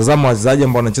au kutazama wachezaji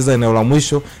ambao wanacheza eneo la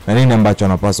mwisho na nini ambacho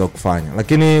anapaswa kufanya.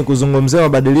 Lakini kuzungumzia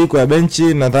mabadiliko ya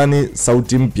benchi, nadhani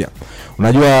sauti mpya.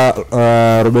 Unajua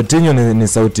Robertinho ni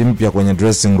sauti mpya kwenye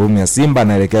dressing room ya Simba,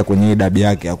 anaelekea kwenye dabi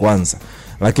yake ya kwanza.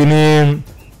 Lakini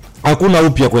hakuna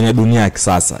upya kwenye dunia ya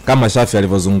kisasa. Kama Shafi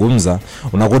alivyozungumza,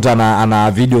 unakuta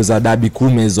ana video za dabi 10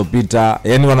 zilizopita.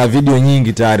 Yaani wana video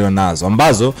nyingi tayari wanazo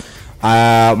ambazo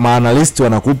maanalists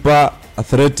wanakupa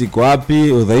threat iko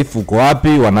wapi, udhaifu uko wapi,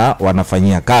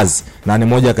 wanafanyia kazi. Na ni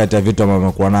moja kati ya vitu ambavyo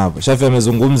wamekuwa navyo. Shafi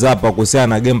amezungumza hapa kuhusiana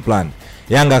na game plan.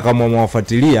 Yanga kama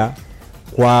mwafuatilia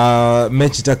kwa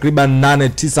mechi takriban 8,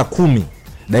 9, 10,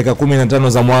 dakika 15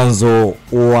 za mwanzo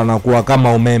wanakuwa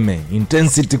kama umeme.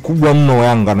 Intensity kubwa mno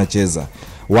Yanga anacheza.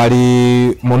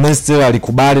 Moneste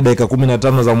alikubali dakika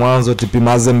 15 za mwanzo, TP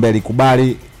Mazembe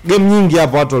alikubali. Game nyingi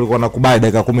hapa watu walikuwa nakubali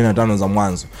dakika 15 za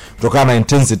mwanzo kutokana na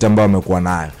intensity ambayo wamekuwa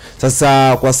nayo.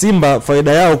 Sasa kwa Simba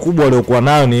faida yao kubwa waliokuwa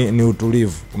nayo ni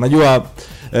utulivu. Unajua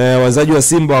wachezaji wa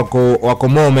Simba wako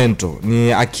momento,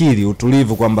 ni akili,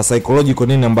 utulivu, kwamba psychological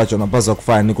nini ambacho wanapaswa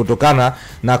kufanya ni kutokana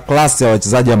na class ya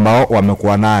wachezaji ambao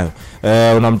wamekuwa nayo.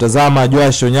 Unamtazama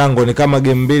Joao Nyango ni kama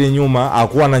game mbili nyuma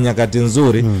hakuwa na nyakati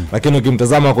nzuri, lakini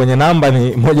ukimtazama kwenye namba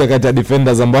ni moja kati ya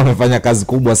defenders ambao wamefanya kazi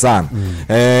kubwa sana.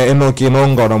 Enoki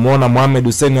Nonga, unamuona Mohamed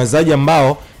Hussein, wachezaji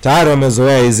ambao tayari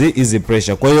wamezoea hizi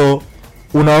pressure. Kwa hiyo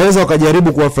unaweza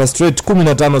ukajaribu kuwa frustrate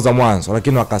 15 za mwanzo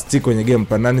lakini wakastick kwenye game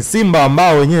plan. Na Simba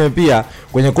ambao wenyewe pia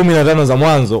kwenye 15 za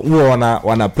mwanzo huwa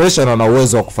wana pressure na wana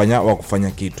uwezo wa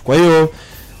kufanya kitu. Kwa hiyo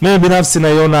mimi binafsi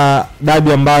naiona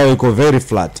dabi ambayo iko very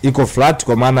flat. Iko flat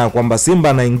kwa maana ya kwamba Simba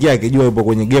anaingia akijua yupo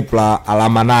kwenye gap la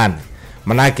alama 8.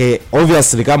 Manake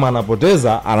obviously kama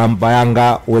anapoteza anampa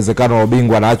Yanga uwezekano wa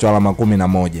ubingwa, anaachwa alama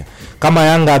 11. Kama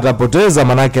Yanga atapoteza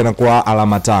manake anakuwa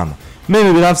alama 5.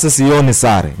 Mimi binafsi sioni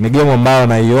sare. Ni game ambayo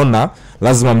naiona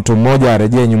lazima mtu mmoja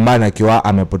arejee nyumbani akiwa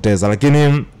amepoteza.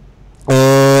 Lakini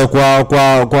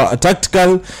kwa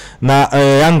tactical na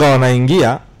Yanga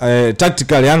wanaingia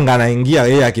tactical, Yanga anaingia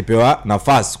yeye akipewa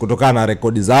nafasi kutokana na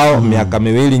rekodi zao miaka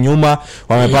miwili nyuma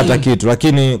wamepata kitu.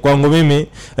 Lakini kwangu mimi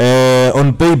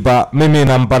on paper mimi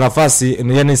nampa nafasi,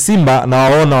 yani Simba na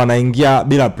waona wanaingia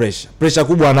bila pressure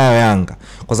kubwa anayo Yanga,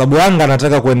 kwa sababu Yanga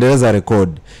anataka kuendeleza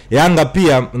rekodi. Yanga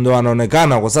pia ndio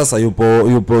anaonekana kwa sasa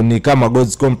yupo ni kama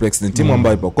God's Complex, ni timu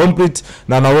ambayo ipo complete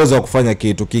na ana uwezo wa kufanya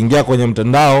kitu. Kiingia kwenye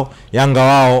mtandao Yanga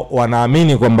wao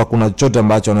wanaamini kwamba kuna chochote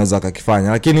ambacho wanaweza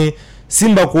kukifanya. Lakini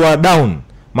Simba kuwa down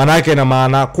maana yake ina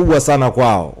maana kubwa sana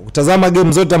kwao. Utazama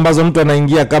game zote ambazo mtu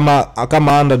anaingia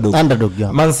kama underdog.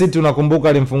 Yeah. Man City unakumbuka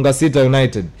alimfunga 6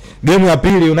 United. Game ya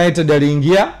pili United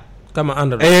aliingia kama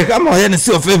underdog. Kama yani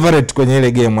sio favorite kwenye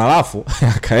ile game, alafu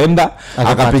akaenda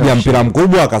akapiga mpira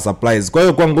mkubwa akasurprise. Kwa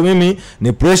hiyo kwangu mimi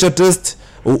ni pressure test,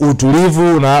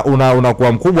 utulivu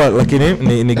unakuwa mkubwa, lakini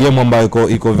ni game ambayo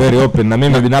iko very open, na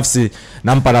mimi binafsi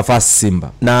nampa nafasi Simba.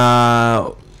 Na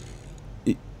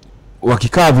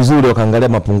wakikaa vizuri wakaangalia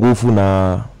mapungufu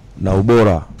na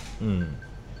ubora.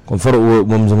 Kwa mfano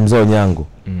mzungumzao Onyango.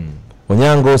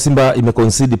 Onyango Simba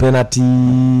imeconcede penalty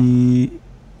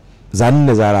za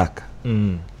 4 za haraka.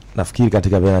 Nafikiri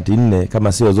katika penalty 4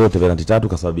 kama sio zote penalty 3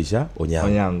 kasababisha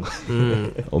Onyango.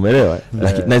 Umeelewa?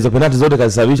 Lakini na hizo penalty zote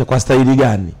kasababisha kwa staili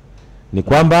gani? Ni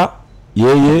kwamba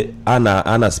yeye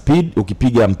ana speed,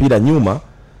 ukipiga mpira nyuma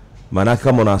maana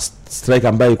kama una striker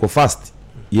ambaye iko fast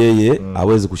yeye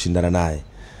hawezi kushindana naye.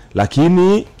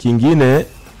 Lakini kingine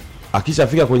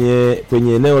akishafika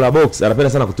kwenye eneo la box anapenda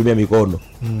sana kutumia mikono.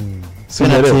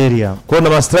 Kwa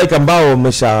hiyo na striker ambao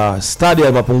wamesha study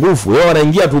ya mapungufu, yeye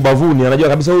anaingia tu bavuni, anajua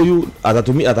kabisa huyu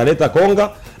ataleta konga,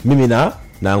 mimi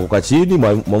naanguka chini,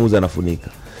 mwamuzi anafunika.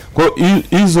 Kwa hiyo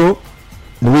hizo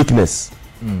ni weakness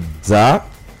za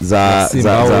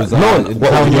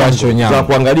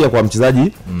kuangalia kwa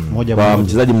mchezaji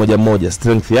mmoja mmoja,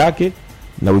 strength yake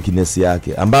na weakness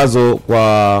yake, ambazo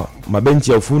kwa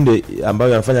mabenchi ya ufundi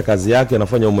ambayo yanafanya kazi yake,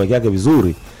 yanafanya homework yake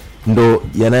vizuri, ndo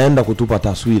yanaenda kutupa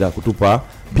taswira, kutupa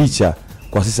picha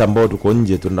kwa sisi ambao tuko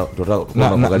nje tunataka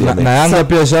kuangalia. Na Yanga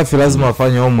pia Shafi lazima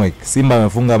afanye homework. Simba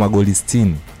amefunga magoli 60.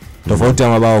 Tofauti ya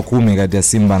mabao 10 kati ya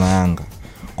Simba na Yanga.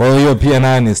 Kwa hiyo pia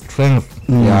nayo ni strength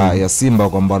ya Simba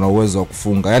kwamba ana uwezo wa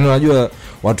kufunga. Yaani unajua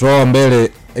watu wao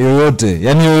mbele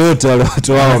yoyote wale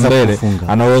watu wao mbele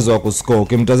ana uwezo wa kuscore.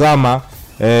 Ukimtazama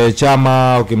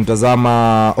Chama,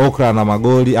 ukimtazama Okra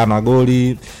ana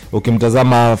goli,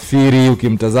 ukimtazama Firi,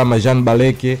 ukimtazama Jean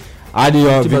Baleke, hadi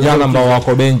vijana ambao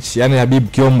wako bench, yani Habib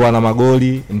Kiombo ana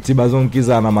magoli, Mtiba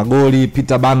Zonkiza ana magoli,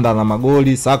 Peter Banda ana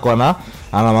magoli, Sako ana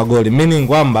magoli. Meaning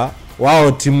kwamba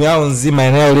wao timu yao nzima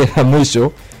eneo ile la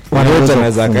mwisho wote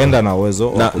wanaweza kaenda na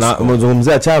uwezo. Na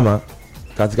mzungumzia Chama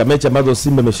katika mechi ambazo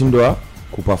Simba imeshindwa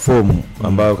kuperform,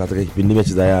 ambayo katika kipindi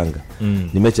mechi za Yanga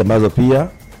ni mechi ambazo pia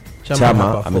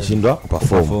Chama ameshindwa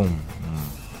kuperform.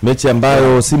 Mechi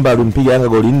ambayo Simba alimpiga Yanga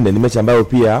goli 4 ni mechi ambayo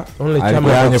pia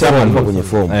Chama kwenye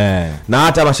form. Na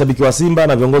hata mashabiki wa Simba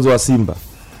na viongozi wa Simba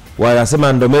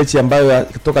wanasema ndio mechi ambayo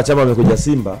kutoka Chama amekuja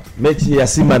Simba, mechi ya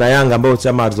Simba na Yanga ambayo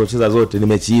Chama alizocheza zote ni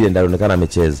mechi ile ndio inaonekana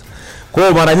amecheza. Kwa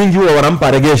hiyo mara nyingi huwa wanampa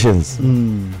allegations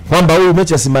kwamba huyu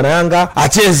mechi ya Simba na Yanga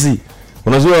achezi.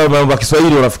 Unajua mambo ya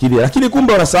Kiswahili wanafikiria, lakini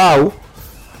kumbe wanasahau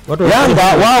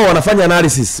Yanga wao wanafanya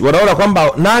analysis. Wanaona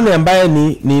kwamba nani ambaye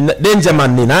ni danger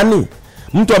man ni nani?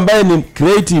 Mtu ambaye ni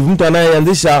creative, mtu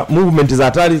anayeanzisha movement za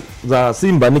hatari za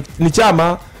Simba ni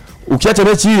Chama. Ukiacha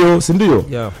mechi hiyo, si ndio?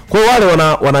 Yeah. Kwa wale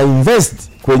wana invest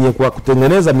kwenye kwa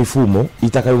kutengeneza mifumo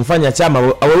itakayomfanya Chama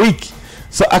awe weak.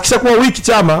 So akishakuwa weak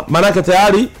Chama, maana yake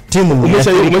tayari timu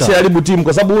umeshaharibu timu,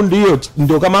 kwa sababu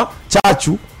ndio kama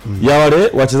chachu ya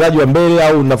wale wachezaji wa mbele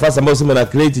au nafasi ambayo Simba na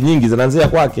create nyingi zinaanzia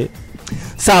kwake.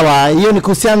 Sawa, hiyo ni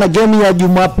kuhusiana na game ya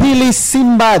Jumapili,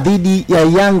 Simba dhidi ya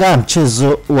Yanga,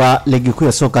 mchezo wa ligi kuu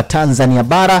ya soka Tanzania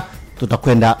bara.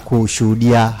 Tutakwenda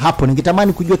kushuhudia hapo.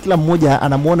 Ningetamani kujua kila mmoja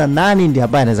anamuona nani ndiye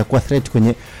ambaye anaweza kuwa threat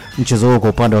kwenye mchezo huo kwa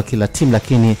upande wa kila timu,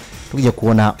 lakini tukija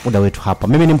kuona muda wetu hapa.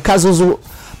 Mimi ni Mkazuzu,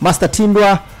 Master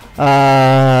Tindwa,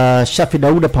 Shafi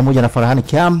Dauda pamoja na Farahani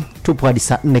Kiam. Tupo hadi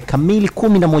saa 4 kamili,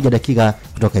 11 dakika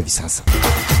kutoka hivi sasa.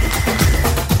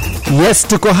 Yes,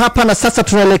 tuko hapa na sasa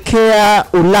tunaelekea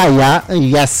Ulaya.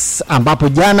 Yes, ambapo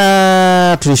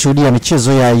jana tulishuhudia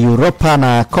michezo ya Europa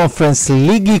na Conference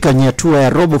League kwenye hatua ya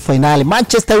robo finali.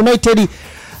 Manchester United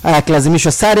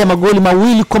kilazimishwa sare ya magoli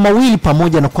 2-2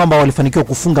 pamoja na kwamba walifanikiwa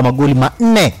kufunga magoli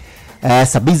 4.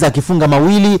 Sabiza akifunga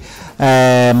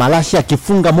 2, Malasia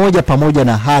akifunga 1 pamoja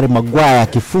na Harry Maguire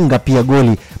akifunga pia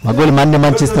magoli 4.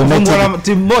 Manchester United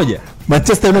timu moja.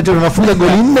 Manchester United wanafunga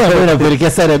goli 4 ambayo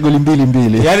inapelekea sare ya goli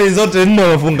 2-2. Yaani zote 4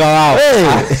 wamefunga wao.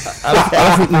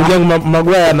 Alafu ndugu yangu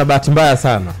Maguire ana bahati mbaya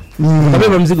sana.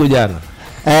 Kabeba mzigo jana.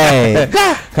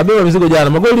 Kabeba mzigo jana.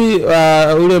 Magoli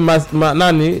ule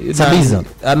nani Sabiza.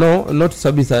 Not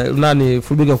Sabiza. Nani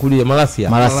fullback kulia Malasia.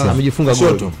 Amejifunga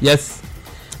goli. Yes.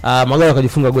 Maguire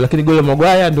akajifunga goli, lakini goli la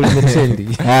Maguire ndio limetrendi.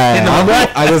 Maguire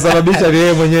alisababisha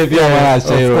yeye mwenyewe pia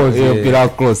Malasia hiyo pila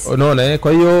cross. Unaona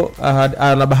kwa hiyo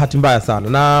ana bahati mbaya sana.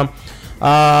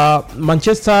 Na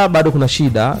Manchester bado kuna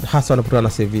shida hasa wanapokutana na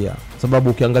Sevilla. Sababu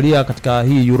ukiangalia katika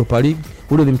hii Europa League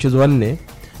ule ni mchezo wa 4,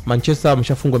 Manchester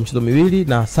ameshafungwa michezo 2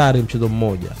 na sare mchezo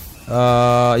mmoja.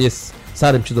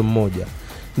 Sare mchezo mmoja.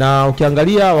 Na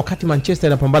ukiangalia wakati Manchester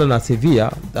inapambana na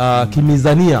Sevilla,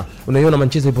 kimizania unaiona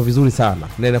Manchester ipo vizuri sana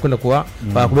na inakwenda kwa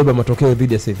kubeba matokeo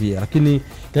dhidi ya Sevilla, lakini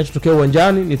kinachotokea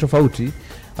uwanjani ni tofauti.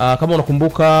 Kama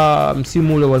unakumbuka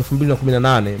msimu ule wa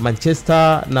 2018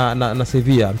 Manchester na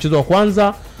Sevilla, mchezo wa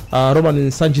kwanza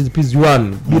Roman Sanchez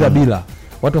PSV1 bila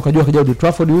watu wakajua kaja Old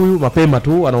Trafford huyu mapema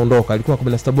tu anaondoka, alikuwa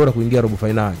 16 bora kuingia robo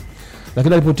finali,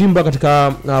 lakini alipotimba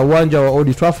katika uwanja wa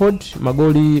Old Trafford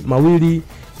magoli 2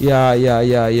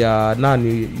 ya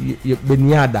nani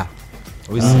Beniada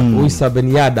Wisa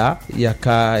Beniada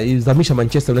yakaizamisha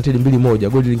Manchester United 2-1.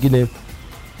 Goli lingine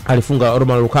alifunga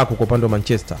Romelu Lukaku kwa upande wa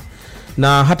Manchester.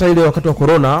 Na hata ile wakati wa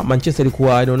corona Manchester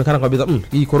ilikuwa inaonekana kabisa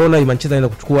hii corona hii Manchester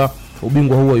inaenda kuchukua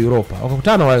ubingwa huo wa Europa.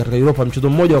 Wakakutana wale katika Europa mchezo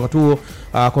mmoja, wakati huo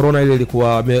corona ile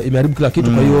ilikuwa imeharibu kila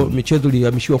kitu. Kwa hiyo michezo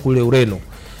ilihamishiwa kule Ureno.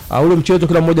 Ule mchezo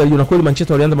kila mmoja aliona kweli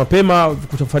Manchester walianza mapema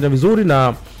kufanya vizuri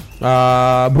na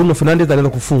Bruno Fernandes alianza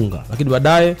kufunga, lakini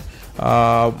baadaye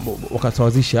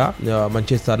wakasawazisha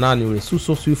Manchester nani ule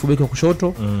Suso beki wa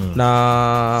kushoto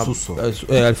na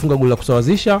alifunga goli la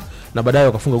kusawazisha, na baadaye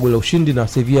wakafunga goli la ushindi na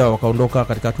Sevilla wakaondoka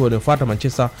katika hatua inayofuata.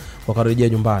 Manchester wakarejea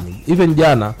nyumbani. Even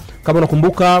jana Kama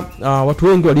unakumbuka watu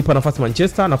wengi walipa nafasi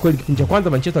Manchester, na kweli kipindi cha kwanza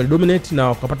Manchester walidominate na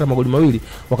wakapata magoli mawili,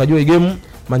 wakajua hii game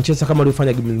Manchester kama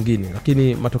waliofanya game nyingine,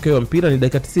 lakini matokeo ya mpira ni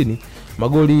dakika 90,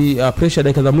 magoli pressure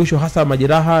dakika za mwisho, hasa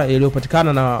majeraha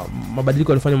yaliyopatikana na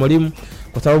mabadiliko alifanya mwalimu,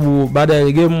 kwa sababu baada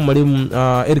ya game mwalimu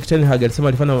Erik ten Hag alisema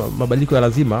alifanya mabadiliko ya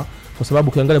lazima, kwa sababu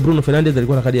ukiangalia Bruno Fernandes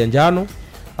alikuwa na kadi ya njano,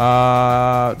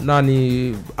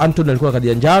 Anton alikuwa na kadi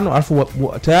ya njano, alafu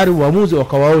tayari waamuzi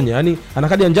wakawaonya, yani ana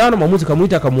kadi ya njano, maamuzi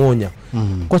kamuita akamuonya.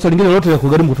 Kosa lingine lote la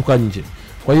kugharimu kutoka nje.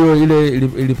 Kwa hiyo ile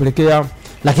ilipelekea,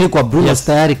 lakini kwa Bruno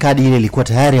tayari kadi ile ilikuwa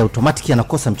tayari automatic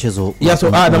anakosa mchezo.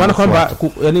 Na maana kwamba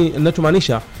yani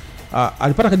ninachomaanisha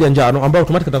alipata kadi ya njano ambayo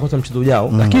automatic atakosa mchezo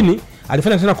ujao, lakini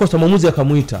alifanya tena kosa, maamuzi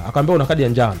akamuita akamwambia una kadi ya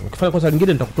njano, ukifanya kosa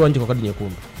lingine nitakutoa nje kwa kadi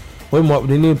nyekundu. Kwa hiyo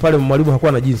nini pale mwalimu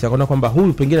hakuwa na jinsi, akaona kwamba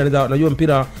huyu pengine anaweza, unajua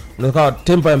mpira unaweza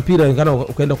tempo ya mpira ingana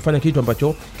ukaenda kufanya kitu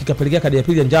ambacho kikapelekea kadi ya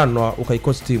pili ya njano na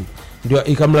ukaikosa timu, ndio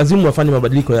ikamlazimu afanye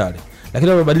mabadiliko yale.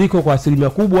 Lakini mabadiliko kwa asilimia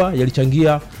kubwa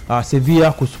yalichangia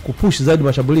Sevilla kupush zaidi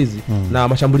mashambulizi, na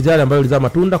mashambulizi yale ambayo yalizaa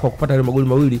matunda kwa kupata ile magoli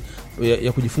mawili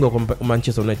ya kujifunga kwa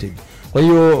Manchester United. Kwa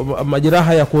hiyo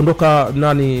majeraha ya kuondoka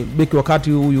beki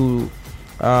wakati huyu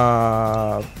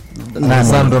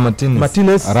Sandro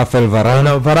Martinez, Rafael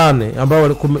Varane ambao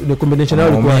ni combination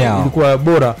yao ilikuwa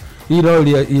bora, hilo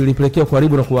ilipelekea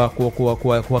kuharibu na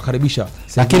kuwakaribisha.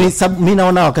 Lakini mimi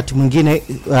naona wakati mwingine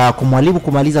kwa mwalimu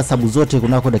kumaliza sabu zote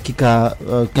kunako dakika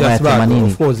kama ya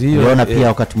 80, unaona pia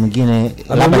wakati mwingine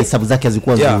labda hesabu zake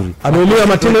hazikuwa nzuri. Ameumia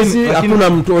Martinez, hakuna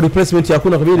mtu replacement,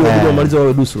 hakuna kabidi wamalize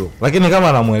wao Dusro. Lakini kama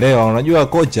anamuelewa, unajua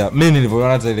kocha, mimi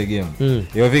nilivyoona hata ile game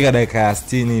ilifika dakika ya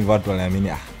 60 watu waliamini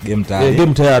game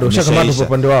tayari ushakamata kwa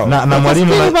upande wao, na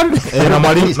mwalimu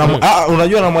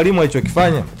unajua, na mwalimu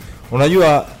alichokifanya,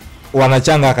 unajua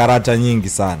wanachanga karata nyingi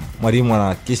sana. Mwalimu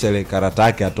anahakikisha ile karata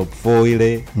yake ya top 4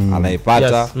 ile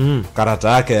anaipata, karata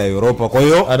yake ya Europa. Kwa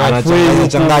hiyo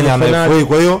anachanganya na FA,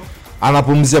 kwa hiyo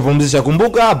anapumzisha.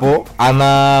 Kumbuka hapo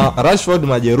ana Rashford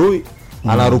majeruhi,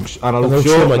 ana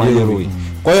Lukshaw majeruhi.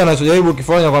 Kwa hiyo anachojaribu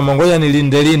kufanya kwamba ngoja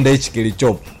nilinde hichi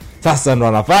kilichopo. Sasa ndo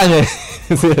anafanya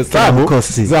sababu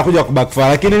za kuja kubackfire.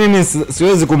 Lakini mimi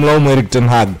siwezi kumlaumu Erik ten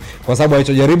Hag, kwa sababu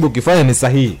alichojaribu kufanya ni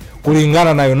sahihi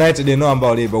kulingana na United eneo ambao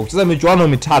walipo. Kucheza michuano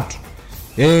mitatu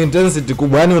yenye intensity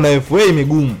kubwa, yani una FA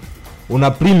migumu,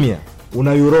 una Premier,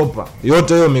 una Europa,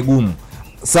 yote hiyo migumu.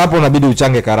 Sasa hapo inabidi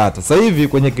uchange karata. Sasa hivi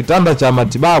kwenye kitanda cha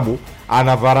matibabu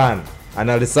ana Varane,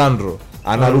 ana Lisandro,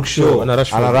 ana Lukshaw,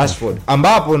 ana Rashford,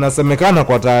 ambapo inasemekana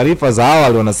kwa taarifa za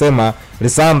awali wanasema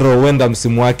Lisandro huenda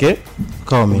msimu wake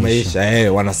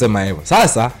umeisha. Wanasema hivyo.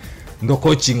 Sasa ndo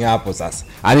coaching hapo sasa.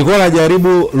 Alikuwa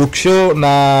anajaribu Lukshaw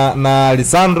na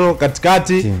Lisandro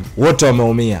katikati, wote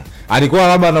wameumia. Alikuwa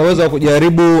labda ana uwezo wa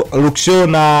kujaribu Lukshaw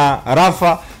na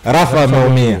Rafa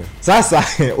ameumia. Sasa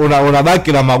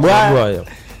unabaki na Maguire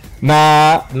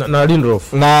na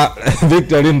Lindelof na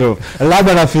Victor Lindelof,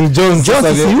 labda na Phil Jones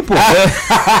yupo.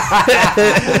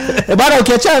 Bado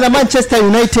ukiachana na Manchester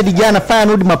United, jana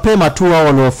Feyenoord mapema tu wao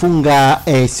waliofunga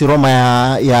Roma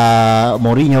ya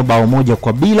Mourinho bao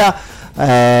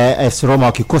 1-0. Roma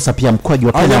wakikosa pia mkwaju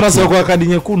wa penalty. Hata kwa kadi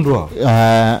nyekundu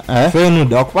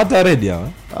Feyenoord wakupata red hao.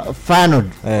 Feyenoord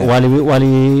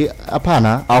wali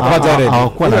hapana, hawakupata red.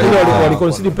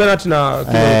 Waliconcede penalty na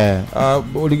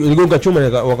iligonga chuma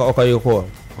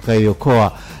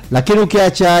wakaiokoa. Lakini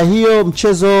ukiacha hiyo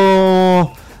mchezo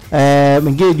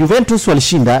mwingine, Juventus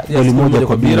walishinda goli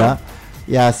 1-0.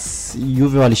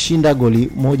 Juve walishinda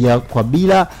goli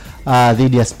 1-0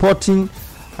 dhidi ya Sporting.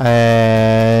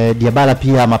 Diabala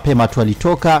pia mapema tu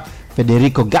alitoka.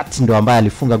 Federico Gatti ndo ambaye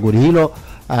alifunga goli hilo.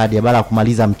 Diabala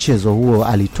kumaliza mchezo huo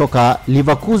alitoka.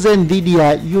 Leverkusen dhidi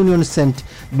ya Union Saint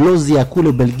Gilloise ya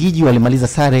kule Belgiji walimaliza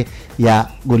sare ya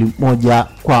goli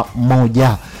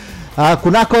 1-1.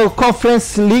 Kunako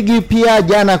Conference League pia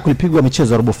jana kulipigwa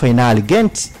michezo robo finali.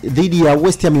 Ghent dhidi ya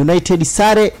West Ham United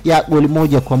sare ya goli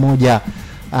 1-1.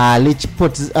 Lech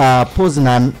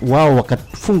Poznan wao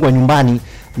wakafungwa nyumbani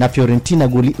na Fiorentina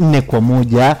goli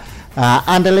 4-1.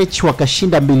 Anderlecht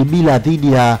wakashinda 2-2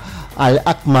 dhidi ya Al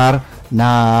Akmar,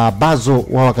 na Bazo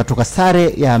wao wakatoka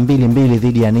sare ya 2-2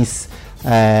 dhidi ya Nice.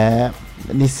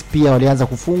 Nice pia walianza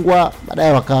kufungwa,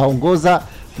 baadaye wakaongoza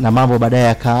na mambo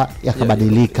baadaye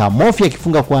yakabadilika. Mofi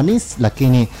akifunga kwa Nice,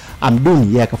 lakini Amdouni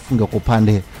yeye akafunga kwa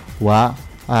upande wa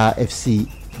FC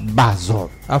Bazo.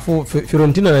 Alafu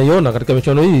Fiorentina naiona katika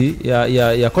michuano hii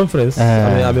ya conference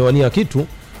amewania kitu,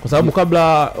 kwa sababu kabla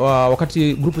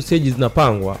wakati group stages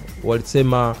zinapangwa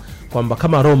walisema kwamba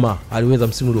kama Roma aliweza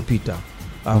msimu uliopita,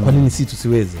 kwa nini sisi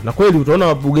tusiweze? Na kweli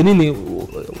utaona ugenini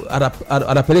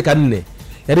anapeleka 4.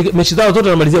 Yaani mechi zao zote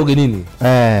anamalizia ugenini.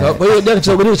 Kwa hiyo ndio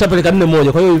kicheza ugenini chapeleka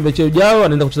 4-1. Kwa hiyo mechi ujao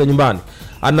anaenda kucheza nyumbani.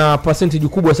 ana percentage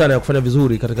kubwa sana ya kufanya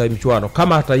vizuri katika michuano.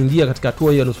 Kama ataingia katika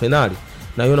hatua hii ya nusu finali,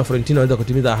 na yona Fiorentina anaweza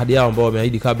kutimiza ahadi yao ambao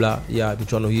wameahidi kabla ya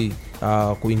michuano hii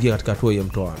kuingia katika hatua hii ya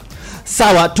mtoano.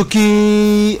 Sawa,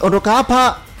 tukiondoka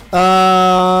hapa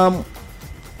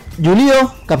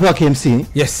Julio kapewa KMC.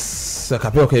 Yes,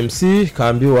 kapewa KMC,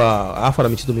 kaambiwa afa na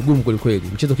michezo migumu kweli kweli.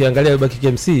 Mchezo kiangalia baki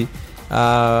KMC,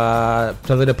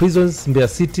 Tanzania Prisons, Mbeya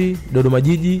City, Dodoma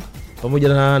Jiji pamoja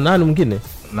na nani mwingine?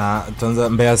 Na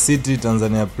Mbeya City,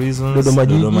 Tanzania Prisons,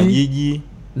 Dodoma Jiji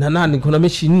na nani, kuna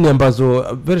mechi 4 ambazo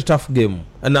very tough game.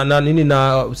 Na nini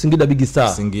na Singida Big Star.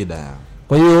 Singida.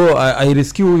 Kwa hiyo I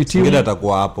rescue timu. Singida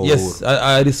atakuwa hapo. Yes,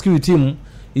 I rescue timu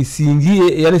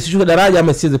isiingie, yani sishuke daraja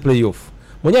ama isicheze playoff.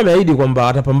 Mwenyewe ameahidi kwamba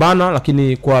atapambana,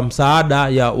 lakini kwa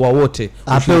msaada wa wote,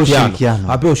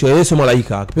 ushirikiano. Apewe Yesu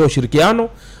malaika, akipewa ushirikiano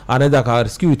anaweza ka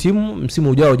rescue timu msimu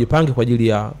ujao, jipange kwa ajili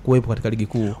ya kuwepo katika ligi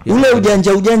kuu. Ule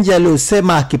ujanja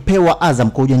aliyosema akipewa Azam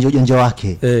kwa ujanja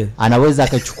wake, anaweza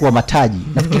akachukua mataji.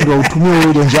 Nafikiri ndio utumie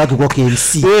ujanja wake kwa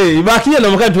KMC. Ibakia na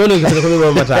mkati tuone katika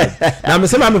kubeba mataji. Na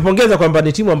amesema amepongeza kwamba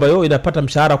ni timu ambayo inapata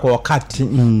mshahara kwa wakati.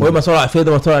 Kwa hiyo masuala ya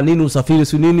fedha, masuala nini, usafiri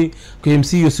si nini,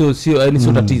 KMC sio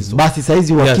tatizo. Basi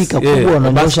saizi uhakika kubwa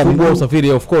wanaonyesha miguu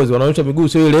usafiri, of course wanaonyesha miguu,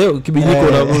 sio ile kibijiko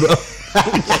na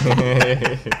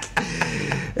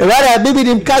Wala bibi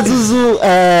ni mkazuzu.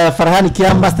 Farhani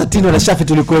Kiamba, Statino na Shafi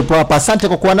tulikuwepo hapa. Asante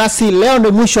kwa kuwa nasi. Leo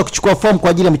ndio mwisho wa kuchukua form kwa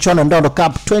ajili ya michuano Ndondo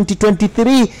Cup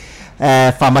 2023.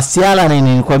 Famasiala, na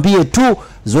nikwambie tu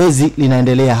zoezi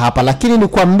linaendelea hapa, lakini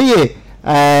nikwambie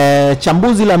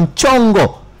chambuzi la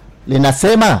mchongo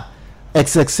linasema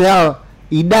XXL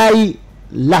idai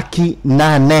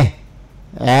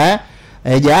 800,000.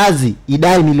 Jahazi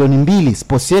idai milioni 2,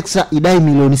 Sports Extra idai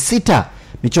milioni 6.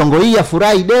 Michongo hii ya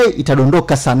Friday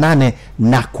itadondoka saa 8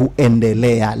 na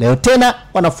kuendelea. Leo tena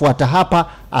wanafuata hapa.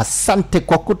 Asante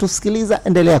kwa kutusikiliza.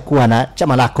 Endelea kuwa na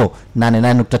chama lako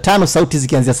 88.5, sauti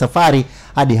zikianzia safari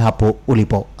hadi hapo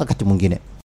ulipo. Wakati mwingine.